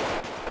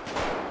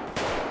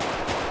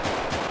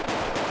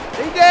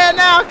 He dead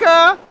now,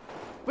 cuz.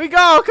 We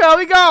go, cuz.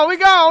 We go,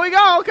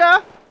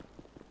 cuz.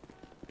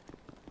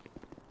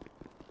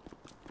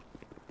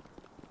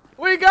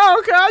 We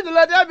go, cuz. I just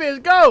let that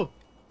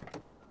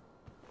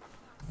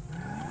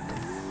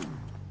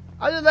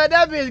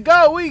bitch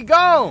go. We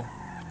gone.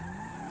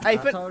 Hey,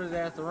 I told his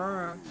ass to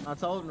run. I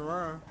told him to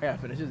run. I gotta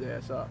finish his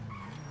ass up.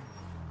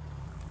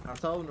 I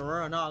told him to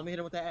run. No, let me hit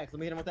him with that axe.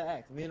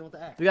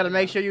 You gotta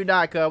make sure you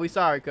die, cuz. We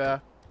sorry, cuz.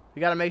 You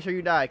gotta make sure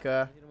you die,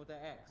 cuz. Hit him with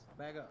that axe.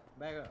 Back up.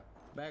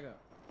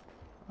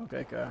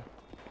 Okay, cuz.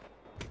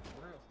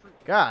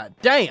 God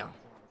damn.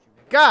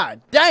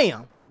 God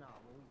damn.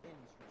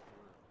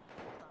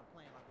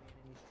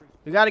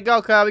 We gotta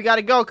go, cuz.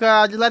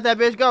 Just let that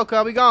bitch go,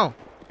 cuz. We gone.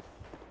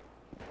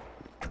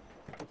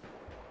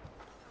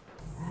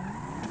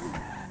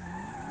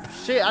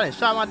 Shit, I done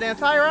shot my damn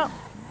tire out.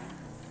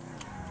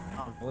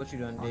 I don't know what you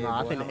done did. Oh,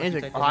 I boy. think How the much you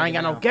engine. take Oh, that I ain't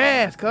got nigga no down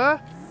gas, cuz.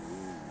 for?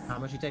 How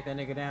much you take that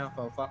nigga down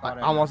for? Fuck all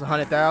that. Almost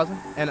 100,000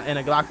 and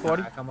a Glock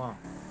 40. Come on,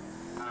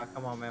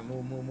 man.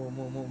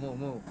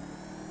 Move.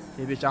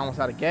 This bitch almost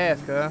out of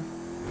gas, cuz.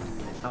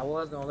 I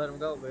was gonna let him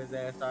go, but his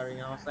ass started, you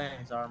know what I'm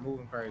saying? Started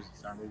moving crazy.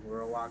 Started moving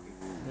real wacky.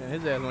 Man,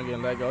 his ass wasn't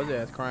getting let go. His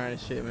ass crying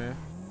and shit, man.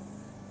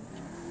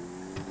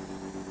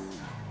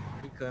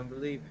 He couldn't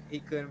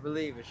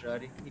believe it,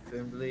 shorty. He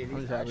couldn't believe it.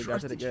 I'm just happy we got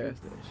to the gas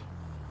station.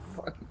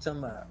 Fuck you talking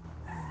about?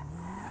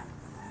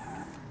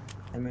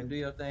 Hey man, do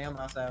your thing. I'm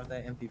outside with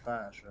that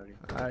MP5, shorty.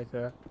 Alright,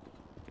 cuz.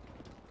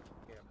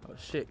 Oh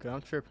shit, cuz.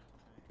 I'm tripping.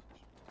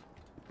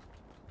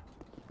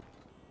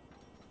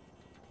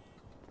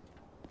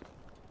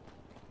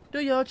 Do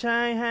your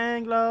chain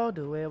hang low?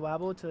 Do it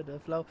wobble to the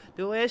flow?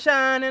 Do it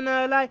shine in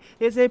the light?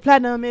 Is it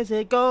platinum? Is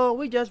it gold?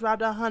 We just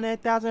robbed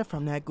 100,000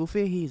 from that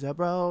goofy. He's a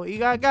bro. You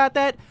got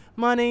that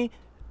money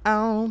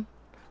on.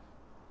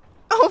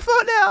 Oh,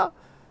 fuck now.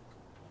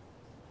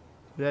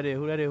 Who that is?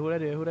 Who that is? Who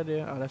that is? Who that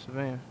is? Oh, that's a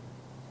van.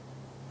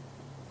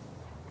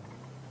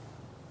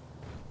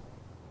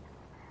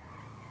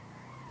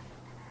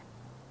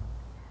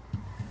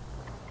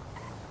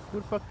 Who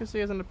the fuck this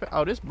is in the pep?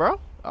 Oh, this bro?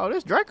 Oh,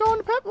 this Draco in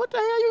the pep? What the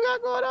hell you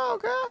got going on,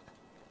 girl?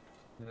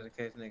 Just in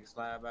case niggas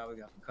slide by, we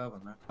got some cover,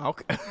 man.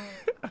 Okay.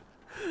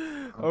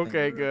 I'm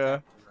Okay, thinking real girl.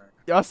 tactical right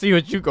Y'all see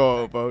what you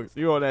going, folks.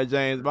 You on that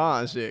James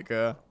Bond shit,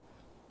 girl.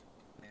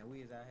 now. Man,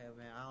 we is out here,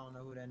 man. I don't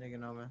know who that nigga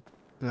know, man.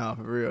 No,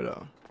 for real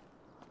though.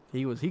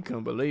 He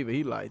couldn't believe it.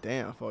 He like,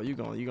 damn, for you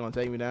gonna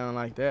take me down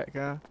like that,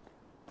 girl?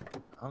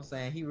 I'm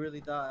saying he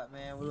really thought,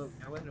 man, well, look,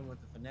 I hit him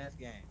with the finesse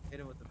game. Hit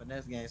him with the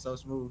finesse game so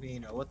smooth, he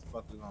ain't know what the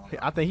fuck we going on.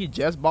 I think he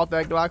just bought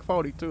that Glock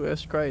 40 too.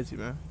 That's crazy,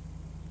 man.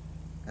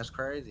 That's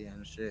crazy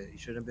and shit. You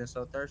shouldn't have been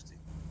so thirsty.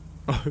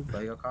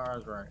 Play your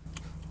cards right.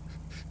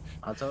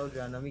 I told you,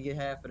 let me get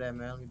half of that,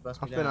 man. Let me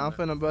bust me down. I'm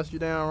finna bust you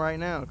down right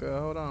now, cuz.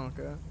 Hold on,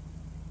 cuz.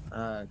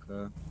 Alright,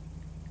 cuz.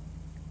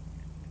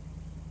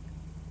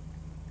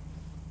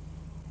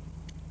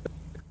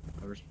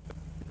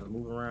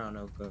 Move around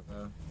though, cuz.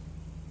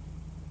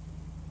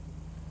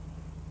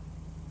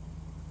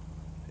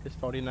 It's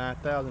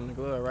 49,000 in the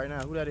glove right now.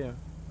 Who that is?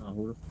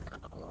 Hold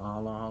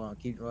on.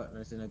 Keep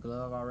it's in the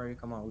glove already.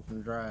 Come on, we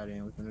finna drive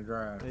then. We finna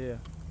drive. Yeah.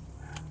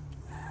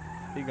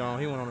 He gone.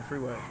 He went on the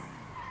freeway.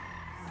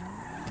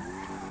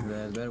 You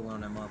guys better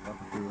went on that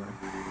motherfucking freeway.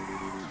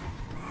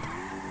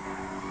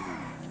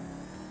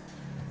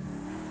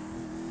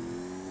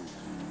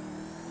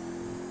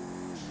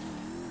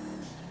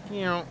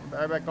 You know,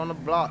 right back on the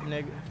block,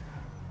 nigga.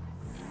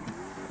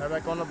 Right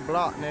back on the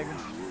block, nigga.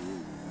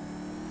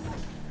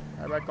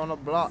 Right back on the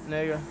block,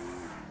 nigga.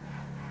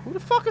 Who the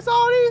fuck is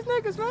all these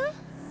niggas, man?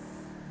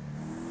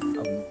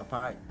 A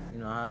pipe. You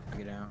know how to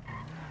get down.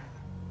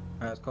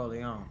 That's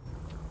Corleone.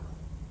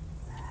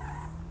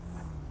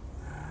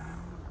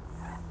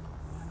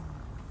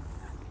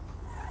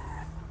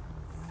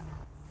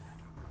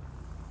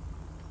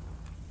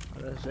 I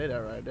didn't say that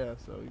right there,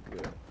 so we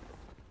good.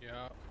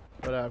 Yeah.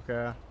 What up,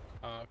 Kyle?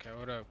 Oh, okay,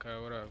 what up, cuz?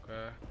 What up,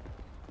 cuz?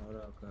 What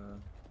up, cuz?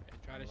 Hey,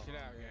 try this shit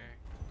out, gang.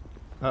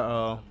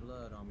 Uh-oh.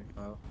 Blood on me,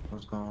 folks.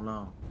 What's going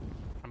on?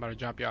 I'm about to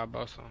drop y'all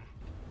both some.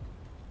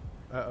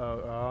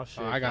 Uh-oh. Oh,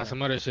 shit. Oh, I got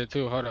some other shit,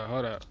 too. Hold up,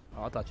 hold up.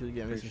 Oh, I thought you was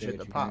getting me some Appreciate shit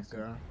to you, pop, gangster.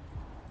 girl.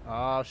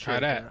 Oh, shit. Try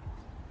that. Girl.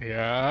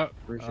 Yeah.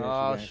 Appreciate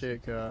Oh, you, gangster.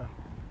 shit, girl.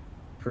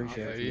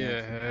 Appreciate you,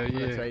 Yeah, gangster. hell I'm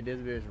gonna yeah. take this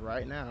bitch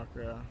right now,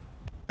 girl.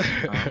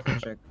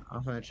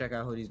 I'm finna check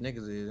out who these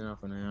niggas is, and I'm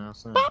finna, you know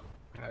what I'm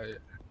saying?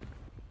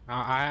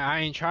 I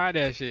ain't tried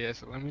that shit,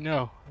 so let me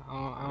know.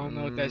 I don't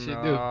know what that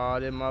shit do. Oh,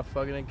 that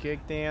motherfucker done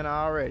kicked in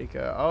already,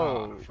 cuz.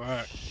 Oh,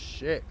 fuck.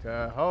 shit,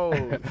 cuz.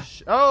 Oh, You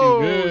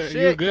good?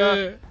 shit, You cuz.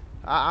 good?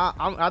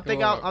 I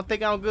think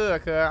I'm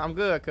good, cuz. I'm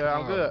good, cuz.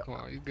 I'm good. Come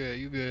on, you good?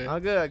 You good?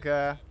 I'm good,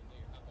 cuz.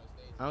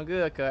 I'm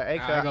good, cuz. Hey, I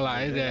ain't cuz. gonna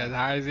lie, his ass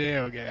high as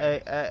hell, gang.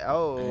 Hey,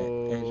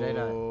 oh. Hey,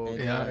 J-Dot.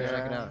 Hey, Yeah, J-Dot,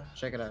 yeah.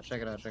 check it out.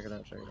 Check it out.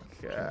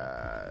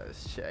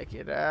 Cuz, check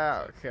it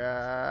out,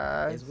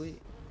 cuz.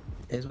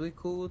 Is we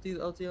cool with these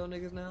OTO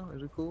niggas now?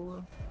 Is we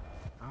cool?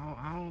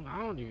 I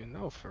don't even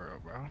know for real,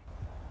 bro.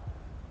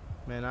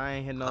 Man, I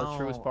ain't hit no Oh,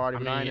 truce party.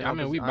 I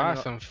mean, we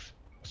bought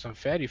some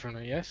fatty from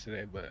them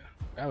yesterday, but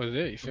that was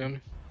it. You feel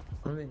me?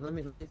 Let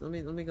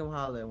me come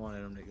holler at one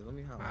of them niggas. Let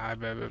me holler. I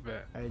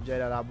bet. Hey,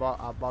 J-Dot, I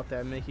bought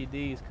that Mickey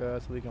D's,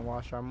 cuz, so we can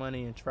wash our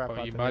money and trap Oh,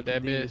 out you the bought Mickey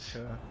that D's, bitch?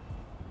 cuz.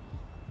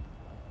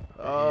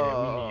 Yeah,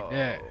 we need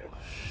that.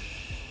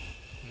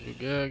 You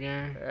good,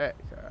 gang? Heck,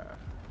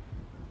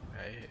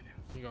 Hey,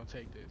 you gonna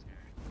take this, gang?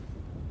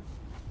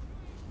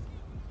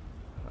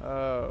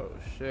 oh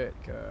shit,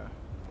 cuz.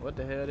 What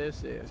the hell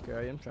this is, cuz?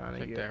 I'm trying to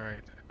Take get. that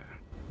right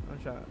I'm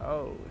trying.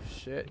 Oh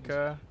shit,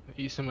 cuz.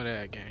 Eat some of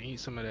that, gang. Eat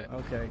some of that.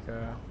 Okay,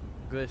 cuz.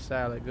 Good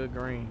salad, good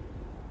green.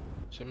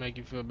 Should make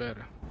you feel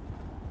better.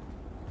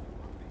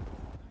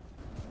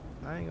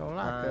 I ain't gonna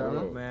lie, Alright,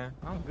 cuz. look, man.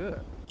 I'm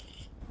good.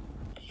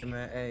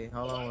 Man, hey,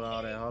 hold on with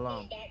all that. Hold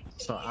on.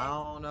 So I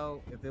don't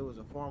know if it was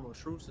a formal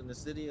truce in the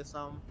city or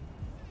something.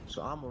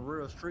 So I'm a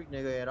real street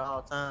nigga at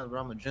all times, but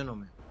I'm a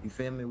gentleman. You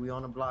feel me? We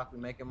on the block, we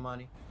making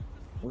money.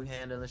 We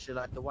handling shit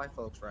like the white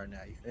folks right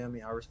now. You feel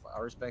me? I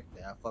respect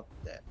that. I fuck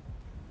with that.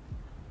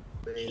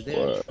 But is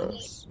there a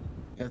truce?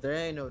 If there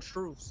ain't no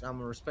truce, I'm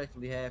gonna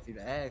respectfully have you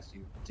to ask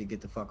you to get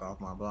the fuck off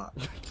my block.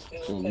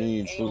 What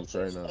mean troops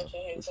right now?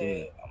 What you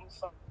mean?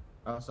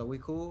 Oh, so we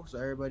cool? So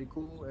everybody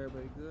cool?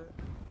 Everybody good?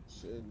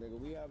 Shit, nigga,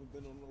 we haven't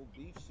been on no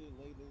beef shit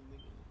lately,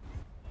 nigga.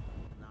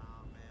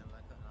 Nah, man.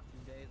 Like a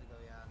few days ago,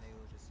 y'all niggas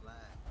was just slide.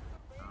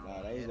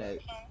 Nah,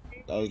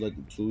 that was like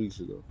 2 weeks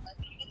ago.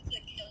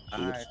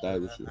 Alright,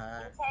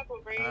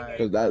 alright.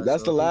 Cause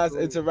that's the last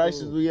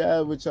interactions we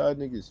had with y'all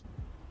niggas.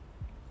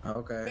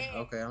 Okay.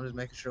 I'm just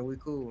making sure we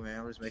cool,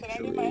 man. I'm just making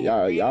sure.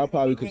 Y'all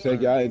probably could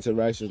take y'all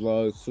interactions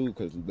logs too,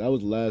 cause that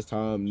was the last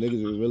time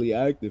niggas was really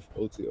active.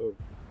 OTO.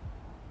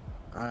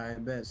 I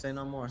bet. Say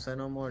no more. Say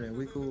no more. Then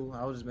we cool.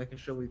 I was just making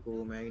sure we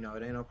cool, man. You know,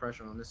 it ain't no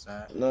pressure on this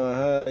side. No,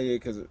 hell yeah,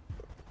 cause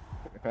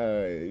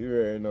hey, you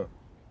already know.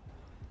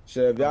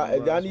 Shit, Oh, if bro,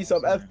 y'all that's need what I'm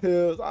some saying. F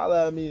pills,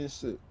 holla at me and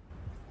shit.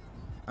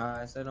 All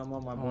right, say no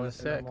more, my On boy. the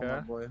Say no set, more, my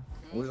huh? boy.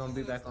 We're gonna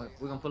be back on.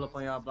 We're gonna pull up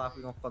on y'all block.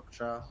 We're gonna fuck with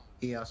y'all.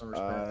 Give y'all some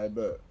respect. I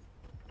bet.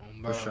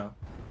 For sure.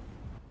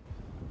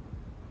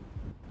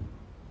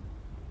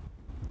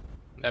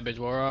 That bitch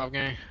wore off,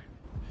 gang.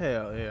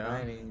 Hell yeah.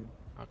 I ain't even.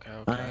 Okay,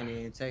 I ain't okay.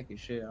 even taking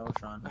shit. I was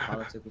trying to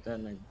politic with that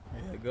nigga.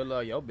 Yeah, good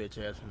luck. Your bitch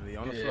ass finna be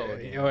on the floor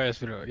again. Your ass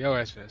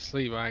finna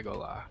sleep. I ain't gonna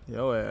lie. Man,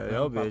 Your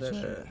I'm pop bitch that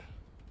ass. shit.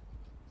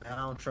 Man, I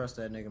don't trust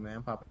that nigga, man.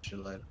 I'm popping shit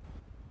later.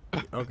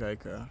 Okay,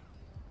 cuz.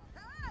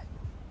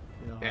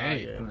 You know how I Dang.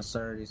 get. I'm finna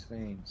serve these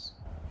fiends.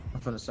 I'm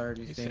finna serve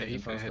these He said fiends he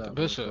and finna post hit the up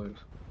real bishop. quick.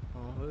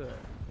 Oh, who that?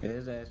 Yeah,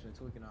 his ass been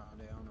tweaking all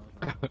day. I don't know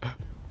what's wrong.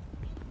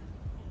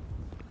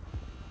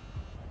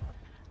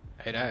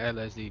 Hey, that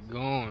LSD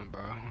going,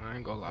 bro. I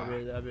ain't gonna lie.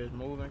 That bitch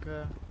moving,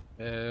 cuz.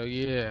 Hell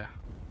yeah.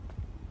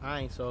 I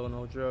ain't sold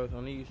no drugs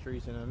on these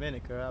streets in a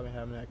minute, cuz I've been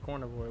having that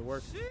corner boy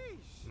work.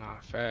 Nah,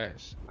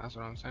 fast. That's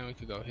what I'm saying. We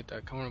could go hit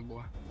that corner,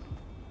 boy.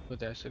 Put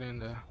that shit in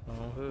there.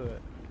 On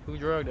hood. Who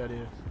drug that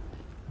is?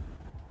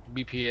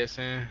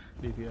 BPSN.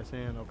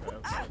 BPSN, okay.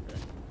 What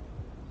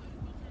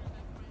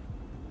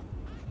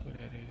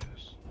that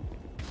is?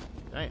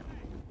 Damn.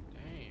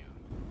 Damn.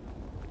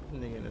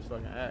 This nigga in this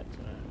fucking act,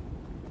 man.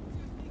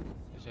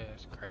 His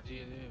ass crazy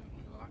as hell. Let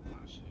me lock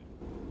my shit.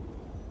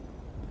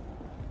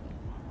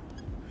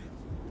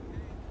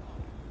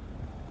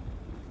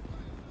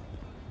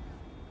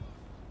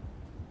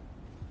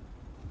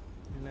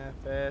 In that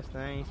fast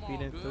thing,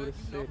 speeding through the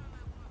city.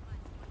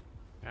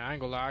 Yeah, I ain't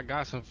gonna lie. I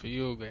got something for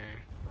you, gang.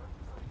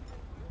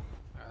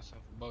 I got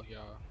something for both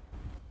y'all.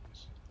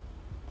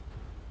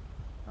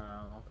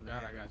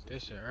 God, I got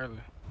this shit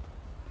earlier.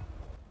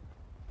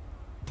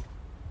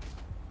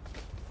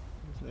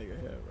 This nigga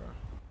here, bro.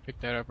 Pick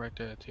that up right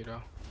there,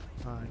 Tito.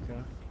 Alright,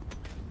 cuz.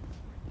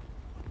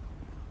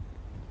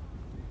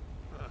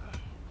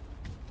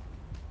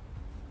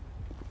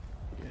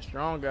 Get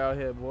strong out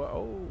here, boy.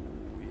 Oh,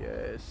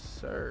 yes,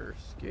 sir.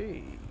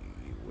 Ski.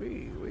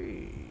 Wee.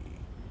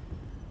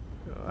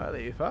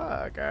 Holy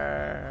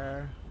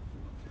fucker.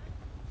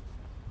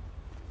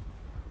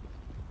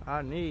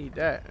 I need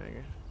that,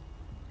 nigga.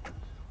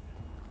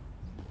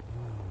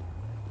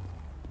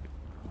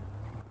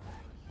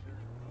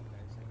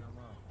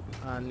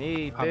 I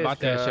need I this, bought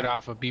that cuz. shit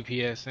off of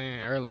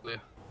BPSN earlier.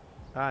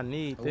 I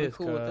need Are this,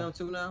 we cool with them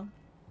too now?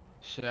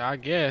 Shit, I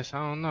guess. I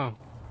don't know.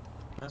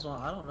 That's why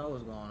I don't know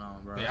what's going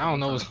on, bro. Yeah, I don't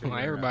know I'm what's trying to going on.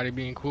 figure it out. Everybody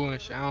being cool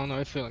and shit. I don't know.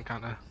 It feeling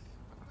kind of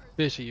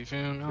fishy, you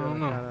feel me? I don't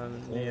know.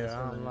 It's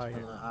I don't like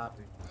it.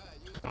 oppy.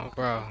 Oh,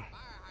 bro.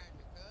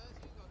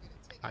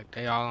 Like,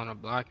 they all on the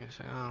block and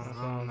shit. I That's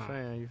what don't I'm know.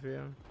 saying, you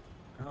feel me?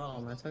 Hold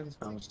on, man. Take this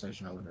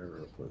conversation over there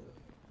real quick.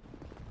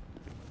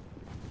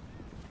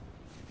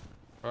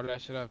 Roll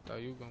that shit up, though.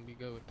 You gonna be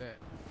good with that.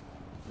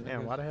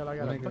 Damn, why the hell I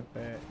got a book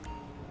bag?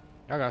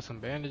 I got some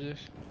bandages.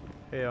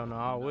 Hell no,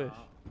 I wish.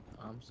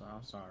 I'm sorry,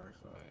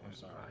 fuck. I'm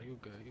sorry. Nah, you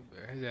good.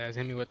 His ass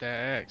hit me with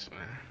that axe,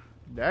 man.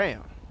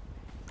 Damn.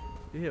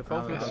 You hit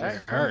folks with the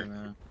axe? Hurt.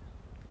 Man.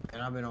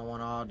 And I've been on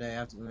one all day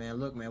after, man.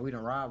 Look, man, we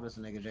done robbed this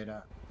nigga,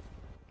 J-Dot.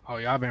 Oh,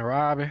 y'all been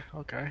robbing?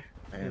 Okay.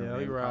 Yeah,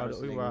 we robbed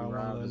one his little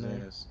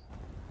nigga. ass.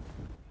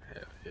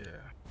 Hell yeah.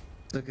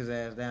 Took his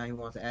ass down. He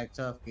wanted to act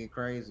tough, get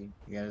crazy.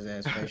 He got his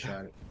ass face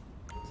shot.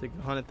 Took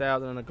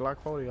 100,000 and a Glock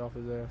 40 off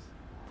his ass.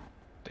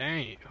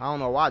 Damn. I don't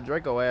know why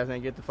Draco ass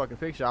ain't get the fucking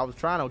picture. I was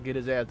trying to get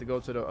his ass to go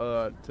to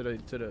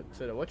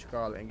the what you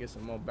call it and get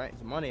some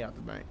money out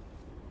the bank.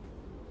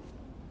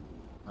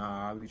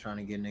 I'll be trying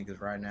to get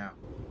niggas right now.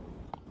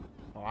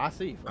 Oh, I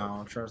see. Folks. I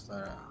don't trust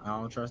that. I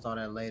don't trust all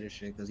that later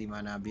shit because he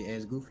might not be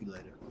as goofy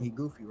later. He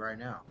goofy right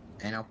now,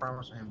 and I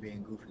promise him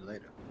being goofy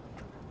later.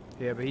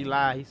 Yeah, but he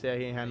lied. He said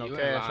he ain't had no You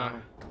ain't cash lying. on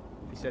him.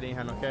 He said he ain't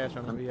had no cash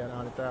on him. But he had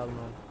 100,000 on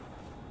him.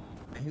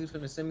 And he was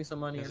finna send me some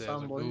money or His ass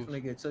something, a boy. He was goof.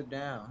 finna get took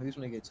down. He was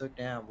finna get took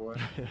down, boy.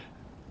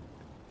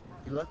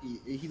 He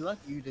lucky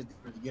you just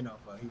didn't get no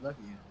fuck. He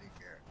lucky you didn't take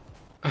care.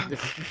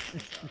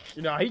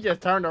 You know, he just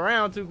turned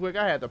around too quick.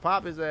 I had to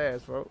pop his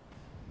ass, bro.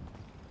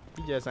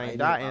 He just ain't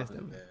die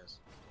instantly.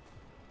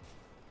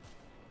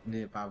 He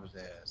did pop his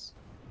ass.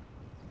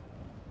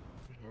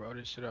 Roll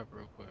this shit up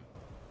real quick.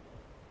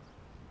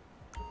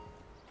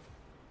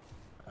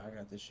 I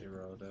got this shit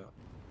rolled up.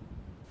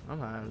 I'm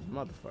high as a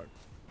motherfucker.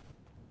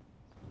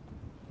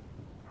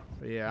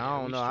 But yeah, I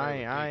don't know.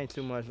 I ain't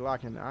too much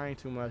liking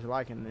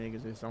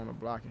niggas that's on the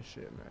block and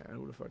shit, man.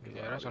 Who the fuck is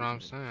Yeah, that's what I'm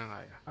saying.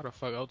 Like, how the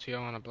fuck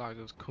OTO on the block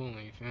just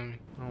cooling, you feel me?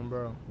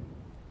 Bro.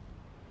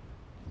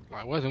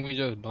 Like, wasn't we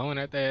just blowing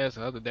at their ass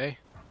the other day?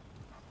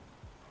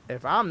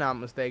 If I'm not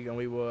mistaken,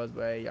 we was,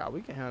 but hey, y'all,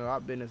 we can handle our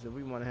business if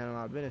we want to handle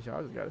our business.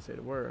 Y'all just gotta say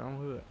the word. I'm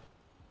hood.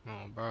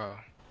 Oh, bro.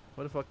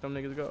 Where the fuck them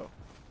niggas go?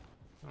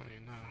 I don't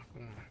even know.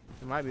 Come on.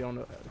 It might be on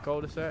the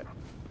cul-de-sac.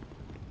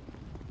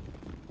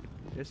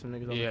 There's some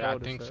niggas on the cul-de-sac. Yeah, I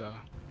think so.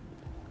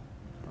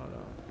 Hold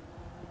on.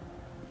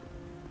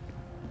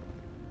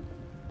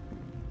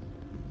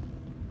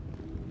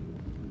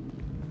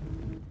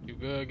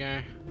 good,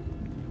 gang?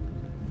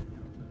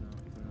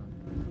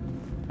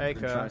 Hey, I'm finna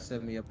try to cuz.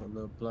 set me up a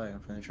little play.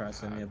 I'm finna try to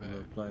set me up a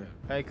little play.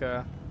 Hey,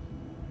 cuz.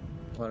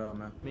 What up,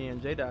 man? Me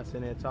and J-Dot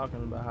sitting there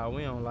talking about how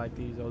we don't like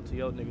these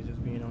OTO niggas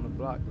just being on the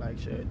block like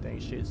shit.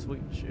 Think shit sweet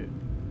and shit.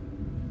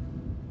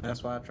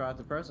 That's why I tried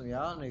to press him.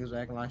 Y'all niggas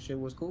acting like shit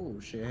was cool.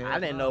 Shit, hell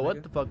I didn't nah, know what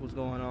nigga. the fuck was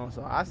going on,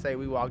 so I say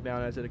we walk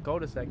down there to the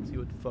cul-de-sac and see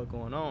what the fuck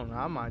going on.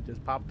 I might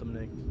just pop them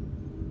niggas.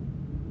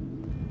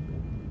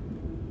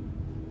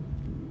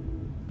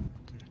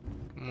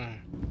 Come on.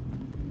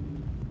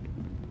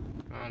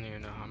 I don't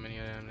even know how many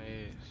of them there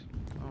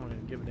is. I don't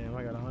even give a damn.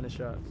 I got 100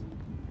 shots.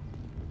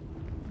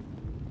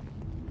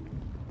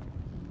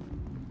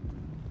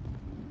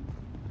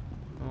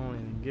 I don't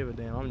even give a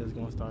damn. I'm just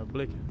gonna start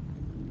blicking.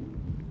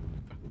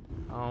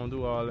 I don't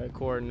do all that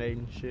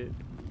coordinating shit.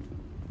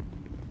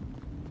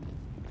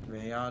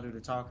 Man, y'all do the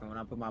talking. When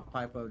I put my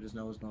pipe up, just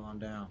know what's going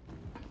down.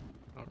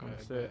 Okay,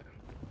 That's it.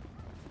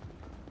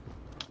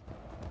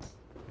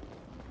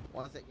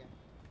 One second.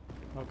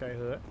 Okay,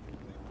 Hood.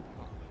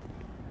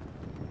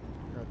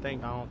 I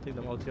don't think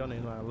the motel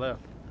niggas might have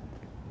left.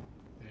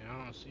 Yeah,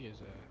 I don't see his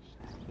ass.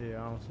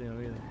 Yeah, I don't see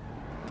him either.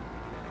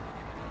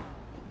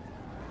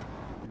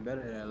 You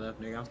better than that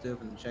left, nigga. I'm still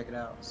finna check it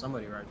out.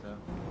 Somebody right there.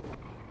 Oh,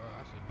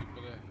 I see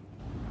people there.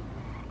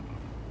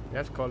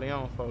 That's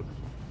Corleone, folks.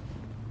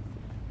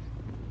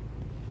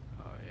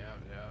 Oh, yeah.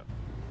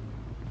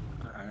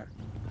 Alright.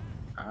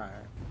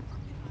 Alright.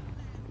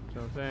 You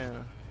know what I'm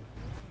saying?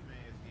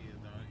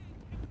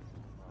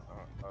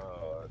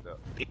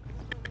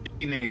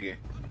 Nigga.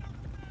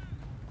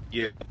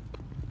 Yeah.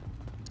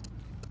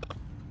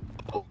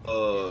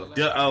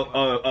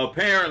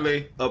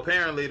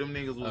 Apparently them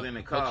niggas was in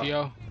the car.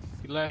 OTO,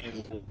 he left.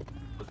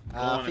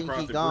 I think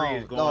he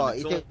gone. No,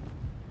 he Look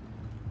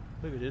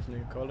at this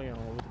nigga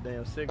Corleone with the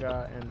damn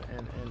cigar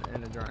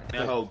and the drink.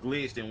 That hoe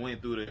glitched and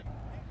went through the.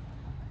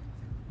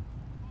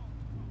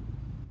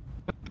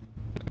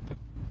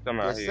 Come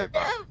out here.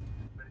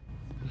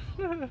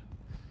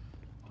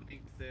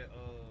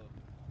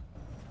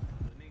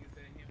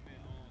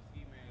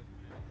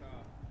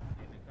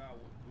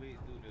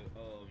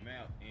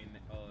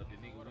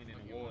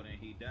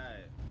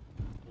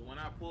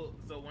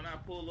 When I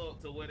pull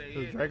up to where they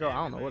Who's at, Draco? I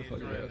don't know what the fuck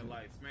he is.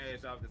 like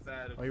smash off the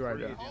side of Oh, he right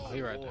there. into Oh, he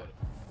the right water.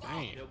 there.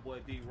 Damn. That boy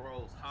D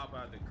Rose hop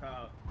out the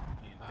car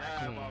and Alright,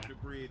 dive come on. off the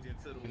bridge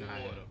into the You know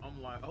how water.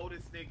 I'm like, oh,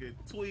 this nigga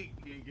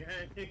tweaking,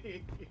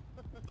 gang.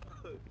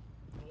 So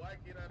I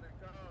get out of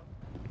the car.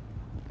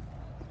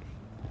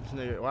 This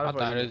nigga, why the I fuck?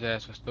 thought his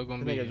ass was still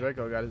gonna This be nigga here.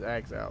 Draco got his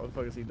axe out. What the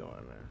fuck is he doing,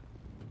 man?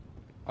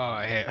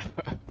 Oh, yeah.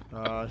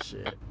 Oh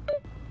shit.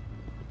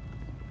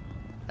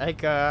 Hey,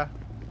 Ka.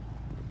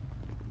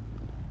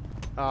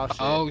 Oh shit.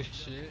 Oh,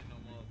 shit.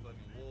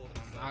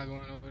 I'm not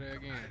going over there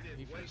again.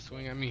 He finna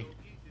swing at me.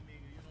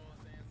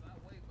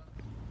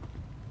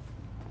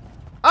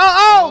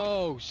 Oh!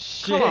 Oh,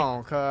 shit. Come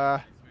on,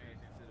 Ka.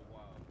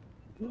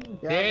 Y'all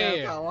Damn.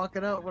 gotta stop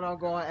walking up when I'm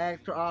going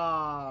extra.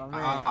 Oh,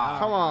 man.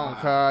 Come on,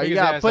 Ka. Pick You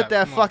his gotta ass put up.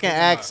 that Come on, fucking pick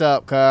him axe up.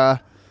 up, Ka.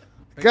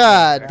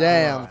 God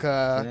damn,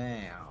 Ka.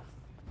 Damn.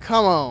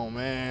 Come on,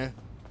 man.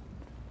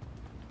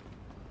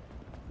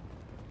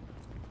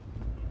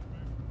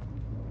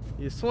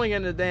 You're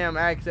swinging the damn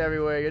axe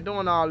everywhere. You're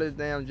doing all this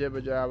damn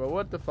jibber jabber.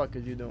 What the fuck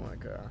is you doing,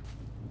 Ka?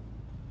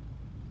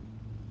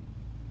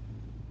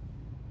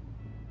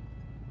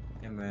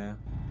 Hey, man.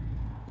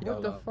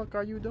 What the fuck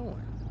are you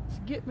doing?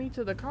 Get me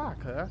to the car,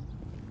 Ka.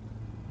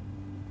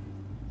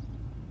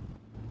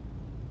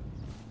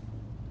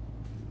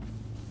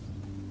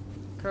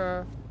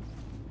 Ka.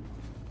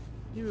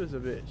 You was a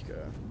bitch, Ka.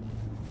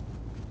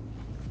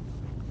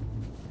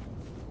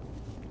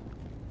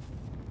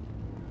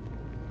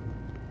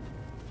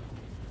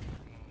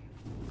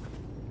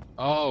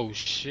 Oh,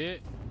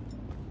 shit.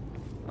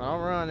 Don't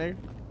run, nigga.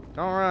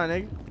 Don't run,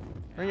 nigga.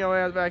 Bring your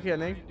ass back here,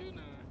 nigga.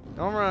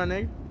 Don't run,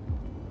 nigga.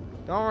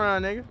 Don't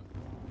run, nigga.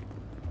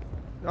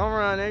 Don't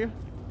run, nigga.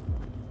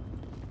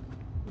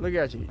 Look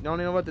at you. Don't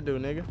even know what to do,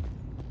 nigga.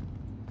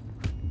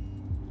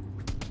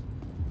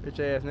 Bitch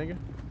ass nigga.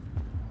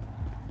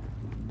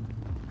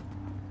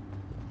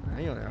 Nah,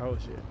 he on that whole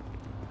shit.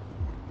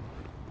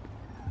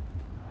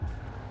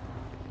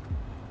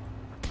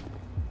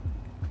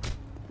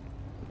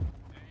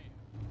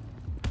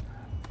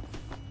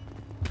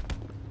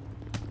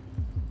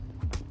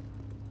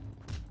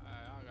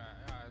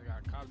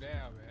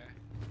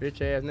 Bitch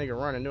ass nigga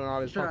running, doing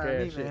all this punk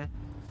ass shit.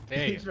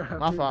 Damn.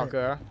 My fault,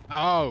 cuz.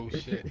 Oh,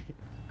 shit.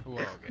 Cool,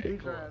 okay. He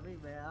Cool. trying me,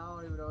 man. I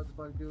don't even know what the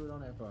fuck dude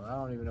on that phone. I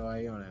don't even know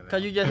why he on that, man.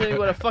 Cause you just hit me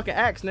with a fucking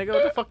axe, nigga.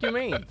 What the fuck you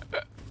mean?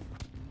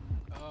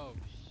 Oh,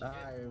 shit.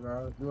 Alright,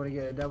 bro. You wanna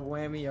get a double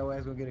whammy? Your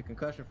ass gonna get a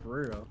concussion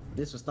for real.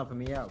 This was stumping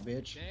me out,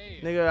 bitch.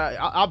 Damn. Nigga,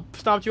 I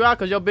stomped you out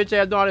cause your bitch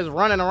ass doing all this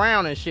running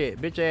around and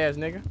shit. Bitch ass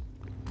nigga.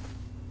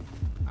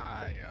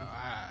 Alright,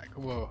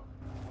 come on.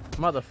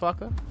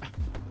 Motherfucker.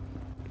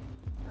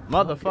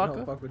 No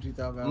Motherfucker. fuck what you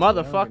talking about.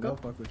 Motherfucker. No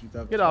fuck what you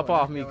talking Get about. up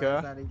off Knock me, your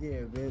ass cuz. out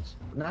again, bitch.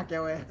 Knock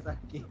your ass out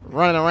again.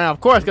 Running around. Of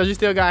course, cause you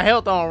still got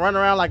health on. Running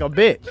around like a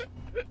bitch.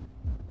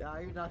 Nah,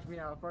 you knocked me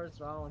out first,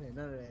 so I don't hit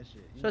none of that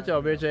shit. Shut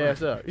your bitch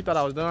ass up. You thought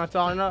I was done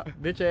talking up?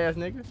 Bitch ass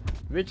nigga.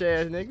 Bitch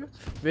ass nigga.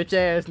 Bitch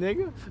ass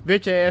nigga.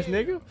 Bitch ass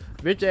nigga.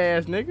 Bitch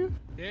ass nigga.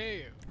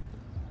 Damn.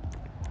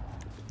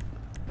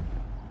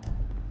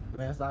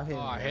 Man, stop hitting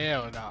Oh, me.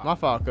 hell no. My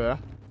fault, cuz.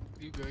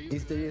 You good, You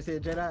still just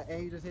hit Jedi,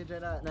 and you just hit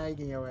Jedi. Now you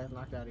getting your ass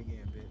knocked out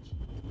again, bitch.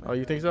 Oh,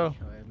 you think so?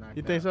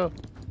 You think so?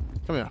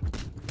 Come here.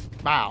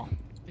 Bow.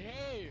 Damn.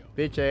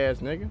 Bitch ass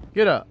nigga.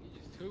 Get up. You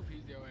just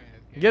two-pieced your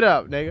ass. Get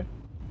up, nigga.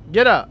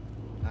 Get up.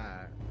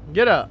 Alright.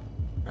 Get up.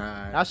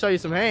 Alright. I'll show you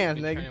some hands,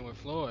 Bitch nigga. training with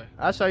Floyd.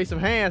 I'll show you some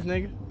hands,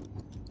 nigga.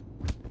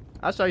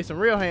 I'll show you some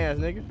real hands,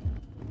 nigga.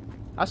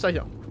 I'll show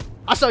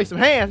you some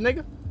hands,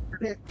 nigga.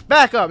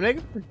 Back up,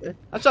 nigga.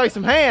 I'll show you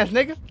some hands,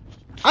 nigga.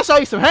 I'll show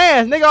you some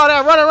hands, nigga. All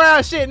that running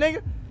around shit,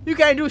 nigga. You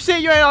can't do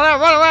shit. You ain't on that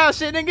run around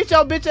shit, nigga. Get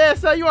your bitch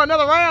ass up. You on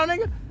another round,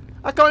 nigga.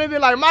 I can't even be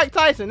like Mike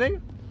Tyson,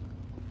 nigga.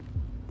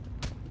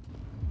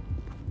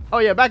 Oh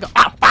yeah, back up.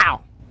 Ow,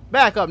 pow.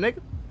 Back up, nigga.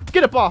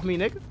 Get up off me,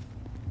 nigga.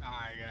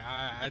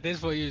 Alright. At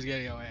this point, you was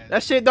getting your ass.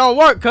 That shit don't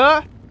work,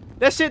 cuz.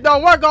 That shit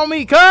don't work on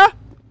me, cuz.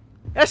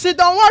 That shit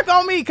don't work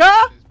on me, cuz.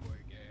 This boy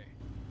gay.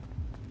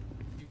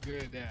 You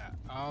good now?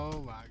 Oh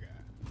my god.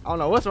 I don't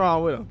know what's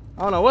wrong with him.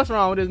 I don't know what's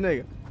wrong with this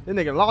nigga. This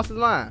nigga lost his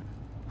mind.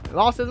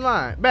 Lost his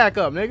mind. Back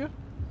up, nigga.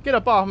 Get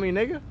up off me,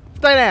 nigga.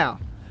 Stay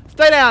down.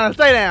 Stay down and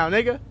stay down,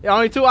 nigga. The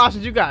only two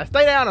options you got.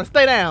 Stay down and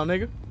stay down,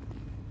 nigga.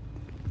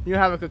 You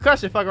have a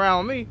concussion, fuck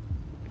around with me.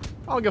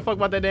 I don't give a fuck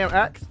about that damn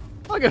axe.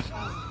 I don't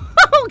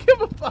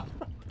give a fuck.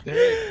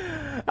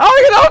 I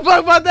don't give no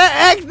fuck about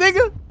that axe,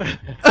 nigga.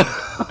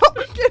 I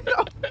don't give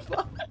no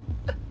fuck.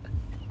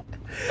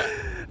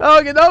 I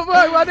don't give no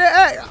fuck about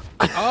that axe.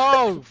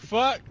 Oh,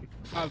 fuck.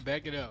 I'm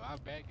backing up.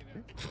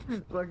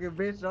 Fucking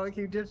bitch, don't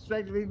keep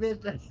disrespecting me,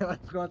 bitch. I'm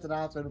going to the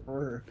hospital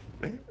for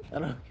real. I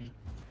don't.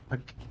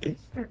 You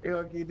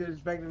gonna keep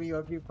disrespecting me, you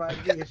gonna keep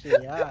fighting me and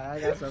shit. I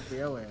got something for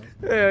your ass.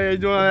 Yeah, you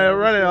doing that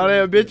running, all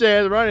that bitch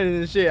ass running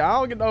and shit. I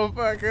don't get no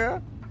fuck,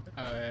 girl.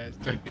 Oh, that's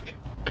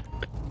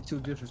too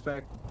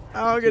disrespectful.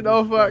 I don't get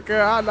no fuck,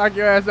 girl. I'll knock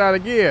your ass out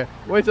again.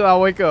 Wait till I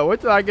wake up. Wait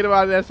till I get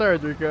out of that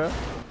surgery, girl.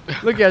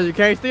 Look at you,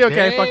 still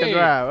can't fucking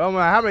drive. I don't know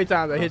how many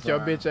times I hit your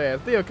bitch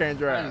ass. Still can't I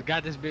drive. just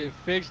got this bitch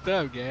fixed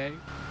up, gang.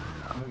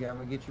 I'm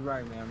gonna get you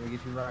right, man. I'm gonna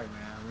get you right,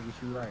 man. I'm gonna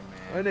get you right,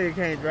 man. That nigga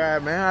can't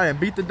drive, man. I done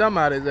beat the dumb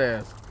out of his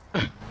ass.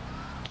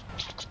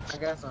 I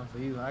got something for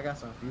you. I got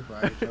something for you before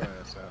I get your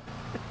ass out.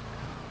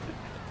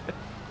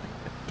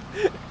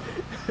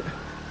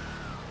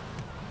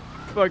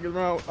 Fuck is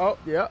wrong? Oh,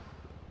 yep.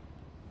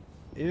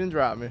 He didn't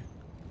drop me.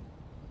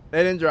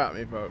 They didn't drop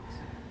me, folks.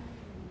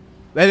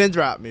 They didn't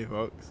drop me,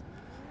 folks.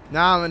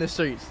 Now I'm in the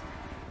streets.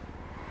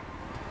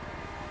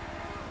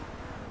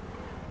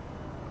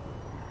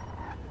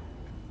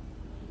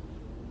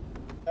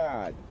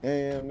 God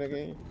damn,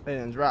 nigga. They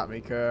didn't drop me,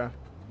 cuz.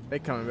 They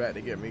coming back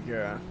to get me,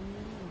 cuz.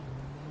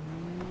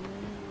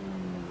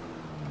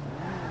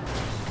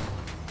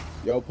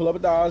 Yo, pull up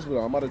at the hospital.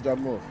 I'm about to drop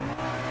him off.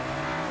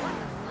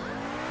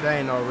 They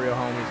ain't no real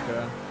homies,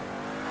 cuz.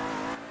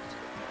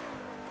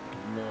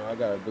 No, I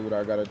gotta do what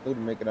I gotta do to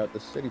make it out the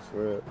city for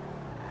real.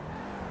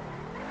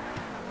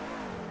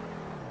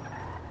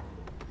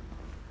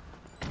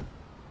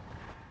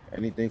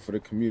 Anything for the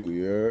community,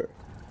 you heard?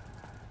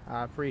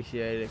 I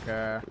appreciate it,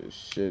 cuz.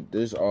 Shit,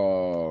 this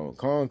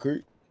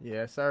concrete.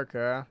 Yes, sir,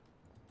 cuz.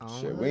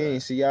 Shit, we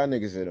ain't see y'all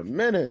niggas in a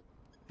minute.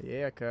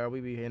 Yeah, cuz.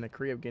 We be in the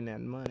crib getting that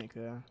money,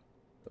 cuz.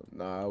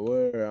 Nah,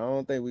 word. I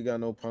don't think we got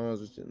no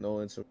problems with no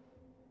inter.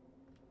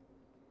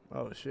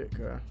 Oh, shit,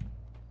 cuz.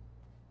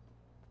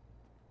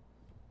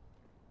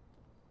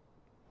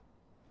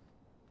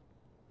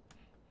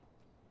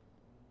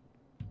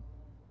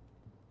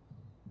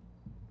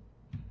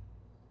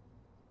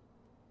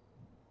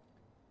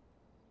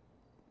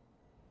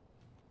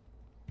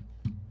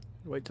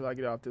 Wait till I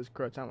get off this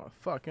crutch. I'm gonna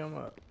fuck him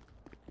up.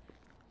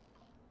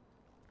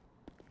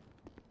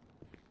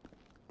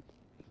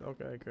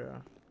 Okay,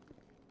 girl.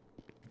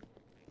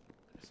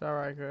 It's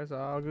alright, girl. It's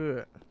all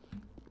good.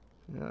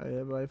 You know,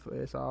 everybody,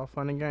 it's all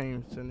fun and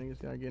games. So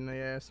niggas gotta get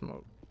their ass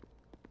smoked.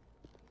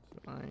 So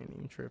I ain't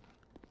even tripping.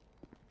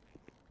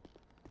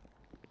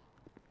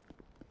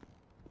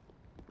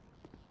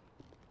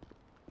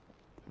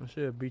 I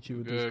should have beat you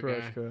with this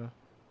crutch, cuz.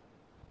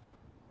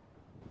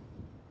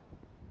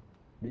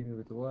 Beat me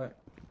with the what?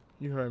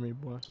 You heard me,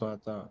 boy. That's what I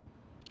thought.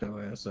 Show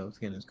ass up. Let's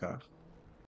get in this car.